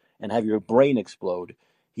 threads and have your brain explode,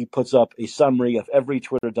 he puts up a summary of every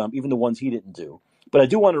Twitter dump, even the ones he didn't do. But I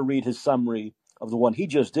do want to read his summary of the one he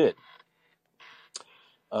just did,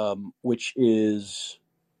 which is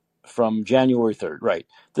from January 3rd. Right.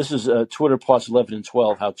 This is Twitter plus 11 and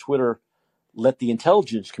 12, how Twitter let the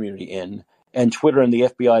intelligence community in, and Twitter and the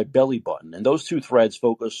FBI belly button. And those two threads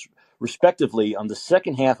focus respectively on the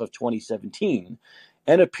second half of 2017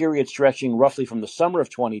 and a period stretching roughly from the summer of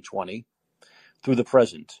 2020 through the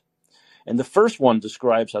present. And the first one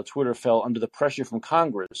describes how Twitter fell under the pressure from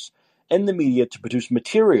Congress and the media to produce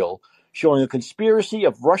material showing a conspiracy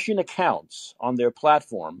of Russian accounts on their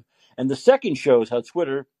platform. And the second shows how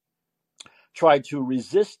Twitter tried to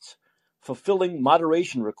resist fulfilling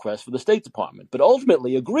moderation requests for the State Department, but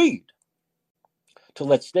ultimately agreed to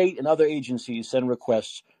let state and other agencies send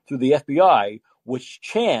requests through the FBI, which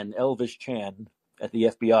Elvis Chan at the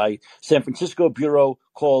FBI San Francisco Bureau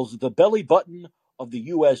calls the belly button of the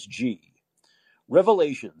USG.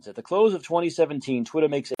 Revelations. At the close of 2017, Twitter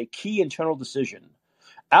makes a key internal decision.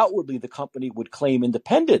 Outwardly, the company would claim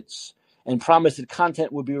independence and promise that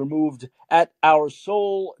content would be removed at our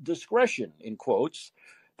sole discretion, in quotes.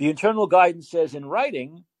 The internal guidance says in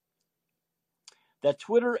writing that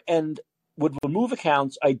Twitter would remove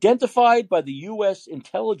accounts identified by the U.S.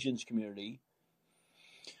 intelligence community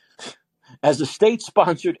as a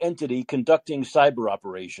state-sponsored entity conducting cyber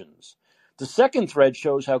operations. The second thread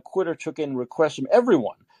shows how Twitter took in requests from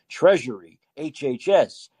everyone: Treasury,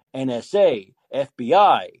 HHS, NSA,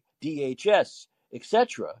 FBI, DHS,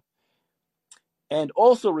 etc., and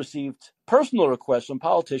also received personal requests from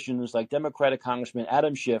politicians like Democratic Congressman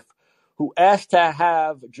Adam Schiff, who asked to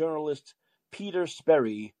have journalist Peter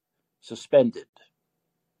Sperry suspended.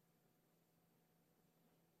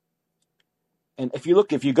 And if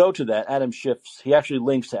you go to that, Adam Schiff's, he actually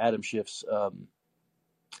links to Adam Schiff's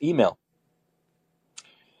email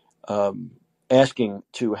asking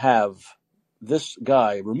to have this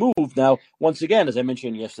guy removed. Now, once again, as I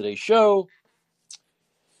mentioned in yesterday's show,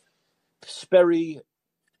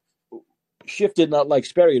 Schiff did not like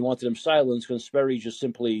Sperry and wanted him silenced because Sperry just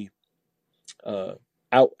simply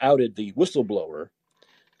outed the whistleblower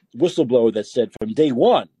that said from day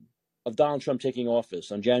one of Donald Trump taking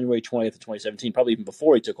office on January 20th of 2017, probably even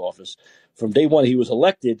before he took office, from day one he was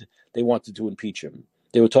elected, they wanted to impeach him.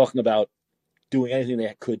 They were talking about doing anything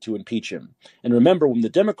they could to impeach him. And remember when the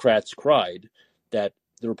Democrats cried that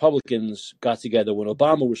the Republicans got together when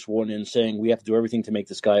Obama was sworn in saying we have to do everything to make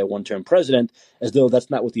this guy a one-term president, as though that's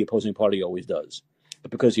not what the opposing party always does. But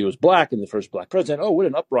because he was black and the first black president, what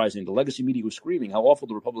an uprising. The legacy media was screaming how awful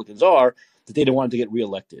the Republicans are that they didn't want him to get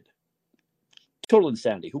reelected. Total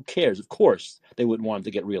insanity. Who cares? Of course they wouldn't want him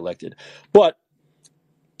to get reelected. But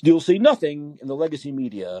you'll see nothing in the legacy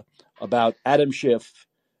media about Adam Schiff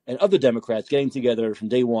and other Democrats getting together from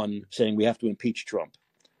day one saying we have to impeach Trump.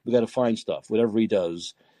 We got to find stuff, whatever he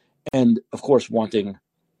does. And, of course, wanting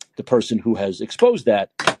the person who has exposed that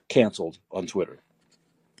canceled on Twitter.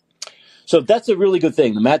 So that's a really good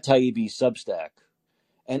thing, the Matt Taibbi Substack.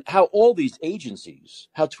 And how all these agencies,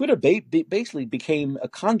 how Twitter basically became a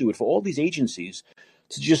conduit for all these agencies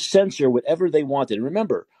to just censor whatever they wanted. And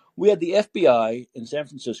remember, we had the FBI in San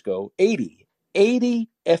Francisco, 80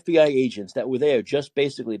 FBI agents that were there just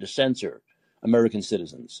basically to censor American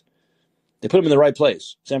citizens. They put them in the right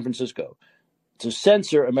place, San Francisco, to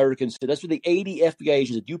censor Americans. That's what the 80 FBI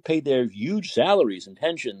agents that you paid their huge salaries and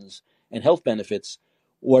pensions and health benefits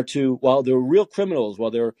or to, while there are real criminals,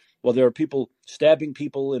 while there are people stabbing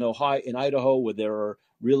people in Idaho, where there are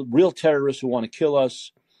real terrorists who want to kill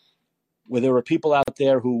us, where there are people out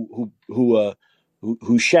there who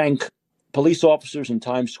shank police officers in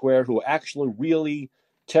Times Square who are actually really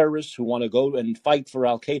terrorists who want to go and fight for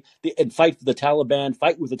Al-Qaeda and fight for the Taliban,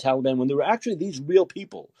 fight with the Taliban, when there were actually these real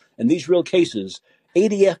people and these real cases.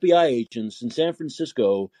 80 FBI agents in San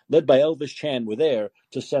Francisco, led by Elvis Chan, were there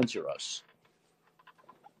to censor us.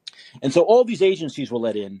 And so all these agencies were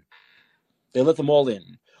let in. They let them all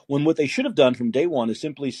in. When what they should have done from day one is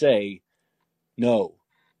simply say, no.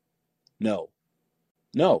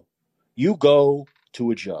 You go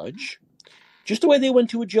to a judge, just the way they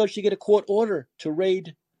went to a judge to get a court order to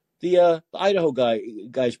raid the Idaho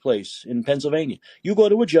guy's place in Pennsylvania. You go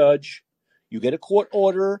to a judge, you get a court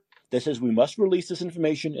order that says we must release this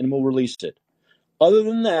information, and we'll release it. Other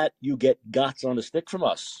than that, you get gots on a stick from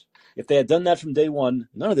us. If they had done that from day one,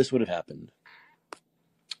 none of this would have happened.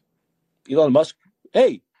 Elon Musk,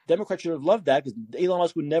 Democrats should have loved that because Elon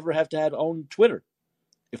Musk would never have to have owned Twitter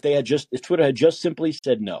if Twitter had just simply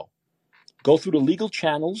said no. Go through the legal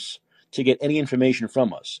channels to get any information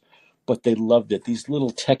from us. But they loved it. These little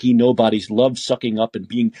techie nobodies loved sucking up and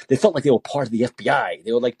they felt like they were part of the FBI.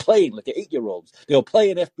 They were like playing like they're 8-year-olds. They were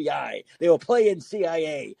playing FBI. They were playing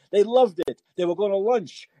CIA. They loved it. They were going to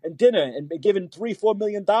lunch and dinner and given $3-4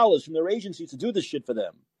 million from their agency to do this shit for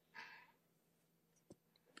them.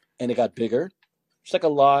 And it got bigger. It's like a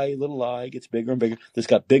little lie gets bigger and bigger. This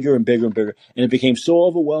got bigger and bigger and bigger. And it became so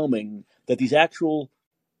overwhelming that these actual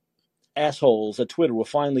assholes at Twitter were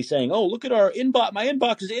finally saying, look at our inbox. My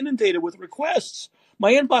inbox is inundated with requests.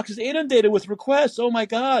 Oh, my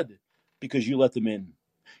God. Because you let them in.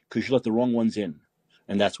 Because you let the wrong ones in.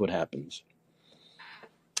 And that's what happens.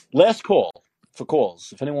 Last call for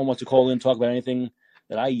calls. If anyone wants to call in, talk about anything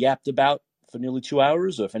that I yapped about for nearly 2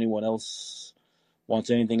 hours, or if anyone else wants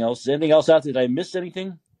anything else. Is anything else out there? Did I miss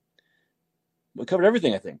anything? We covered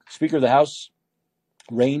everything, I think. Speaker of the House,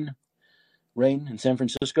 rain in San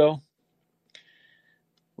Francisco.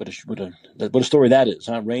 What a story that is,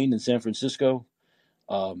 huh? Rain in San Francisco.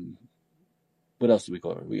 What else do we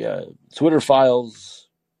cover? We Twitter files.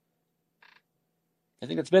 I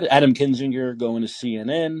think that's better. Adam Kinzinger going to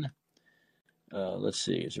CNN. Let's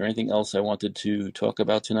see. Is there anything else I wanted to talk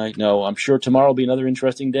about tonight? No, I'm sure tomorrow will be another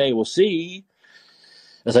interesting day. We'll see.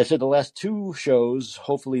 As I said, the last two shows,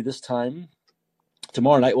 hopefully this time,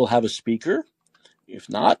 tomorrow night we'll have a speaker. If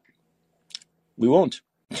not, we won't.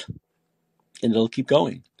 And it'll keep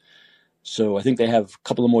going. So I think they have a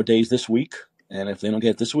couple of more days this week. And if they don't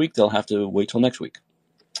get it this week, they'll have to wait till next week.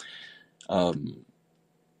 And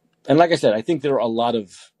like I said, I think there are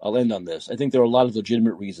I'll end on this. I think there are a lot of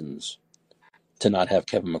legitimate reasons to not have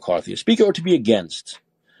Kevin McCarthy as speaker, or to be against,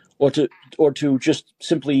 or to just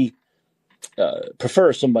simply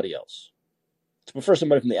prefer somebody else, to prefer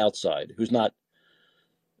somebody from the outside who's not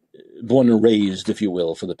born and raised, if you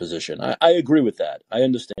will, for the position. I agree with that. I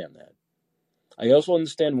understand that. I also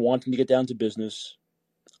understand wanting to get down to business.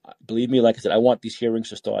 Believe me, like I said, I want these hearings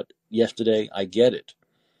to start yesterday. I get it.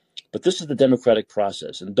 But this is the democratic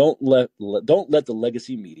process, and don't let the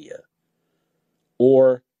legacy media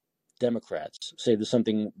or Democrats say there's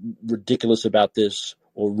something ridiculous about this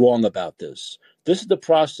or wrong about this. This is the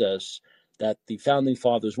process that the founding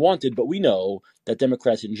fathers wanted, but we know that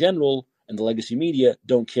Democrats in general and the legacy media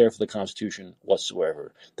don't care for the Constitution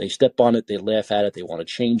whatsoever. They step on it, they laugh at it, they want to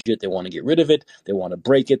change it, they want to get rid of it, they want to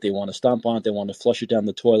break it, they want to stomp on it, they want to flush it down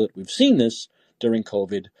the toilet. We've seen this during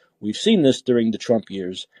COVID. We've seen this during the Trump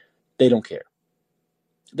years. They don't care.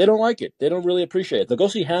 They don't like it. They don't really appreciate it. They'll go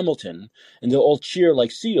see Hamilton, and they'll all cheer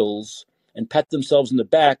like seals and pat themselves in the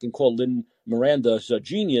back and call Lin-Miranda a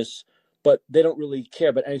genius, but they don't really care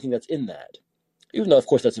about anything that's in that. Even though, of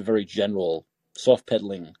course, that's a very general,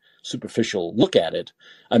 soft-pedaling, superficial look at it.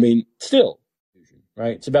 I mean, still,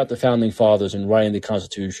 right? It's about the founding fathers and writing the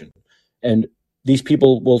Constitution. And these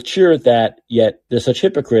people will cheer at that, yet they're such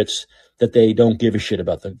hypocrites that they don't give a shit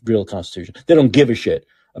about the real Constitution. They don't give a shit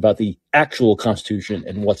about the actual Constitution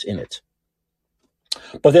and what's in it.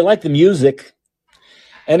 But they like the music.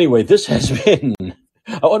 Anyway, this has been,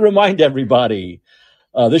 I want to remind everybody,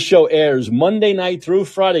 this show airs Monday night through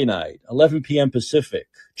Friday night, 11 p.m. Pacific,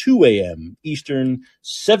 2 a.m. Eastern,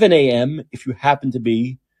 7 a.m. if you happen to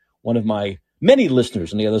be one of my many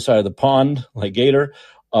listeners on the other side of the pond, like Gator.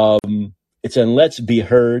 It's on Let's Be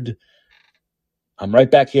Heard. I'm right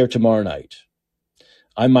back here tomorrow night.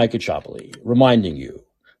 I'm Micah Chopley, reminding you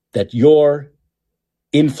that your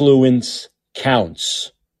influence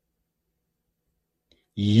counts.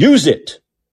 Use it.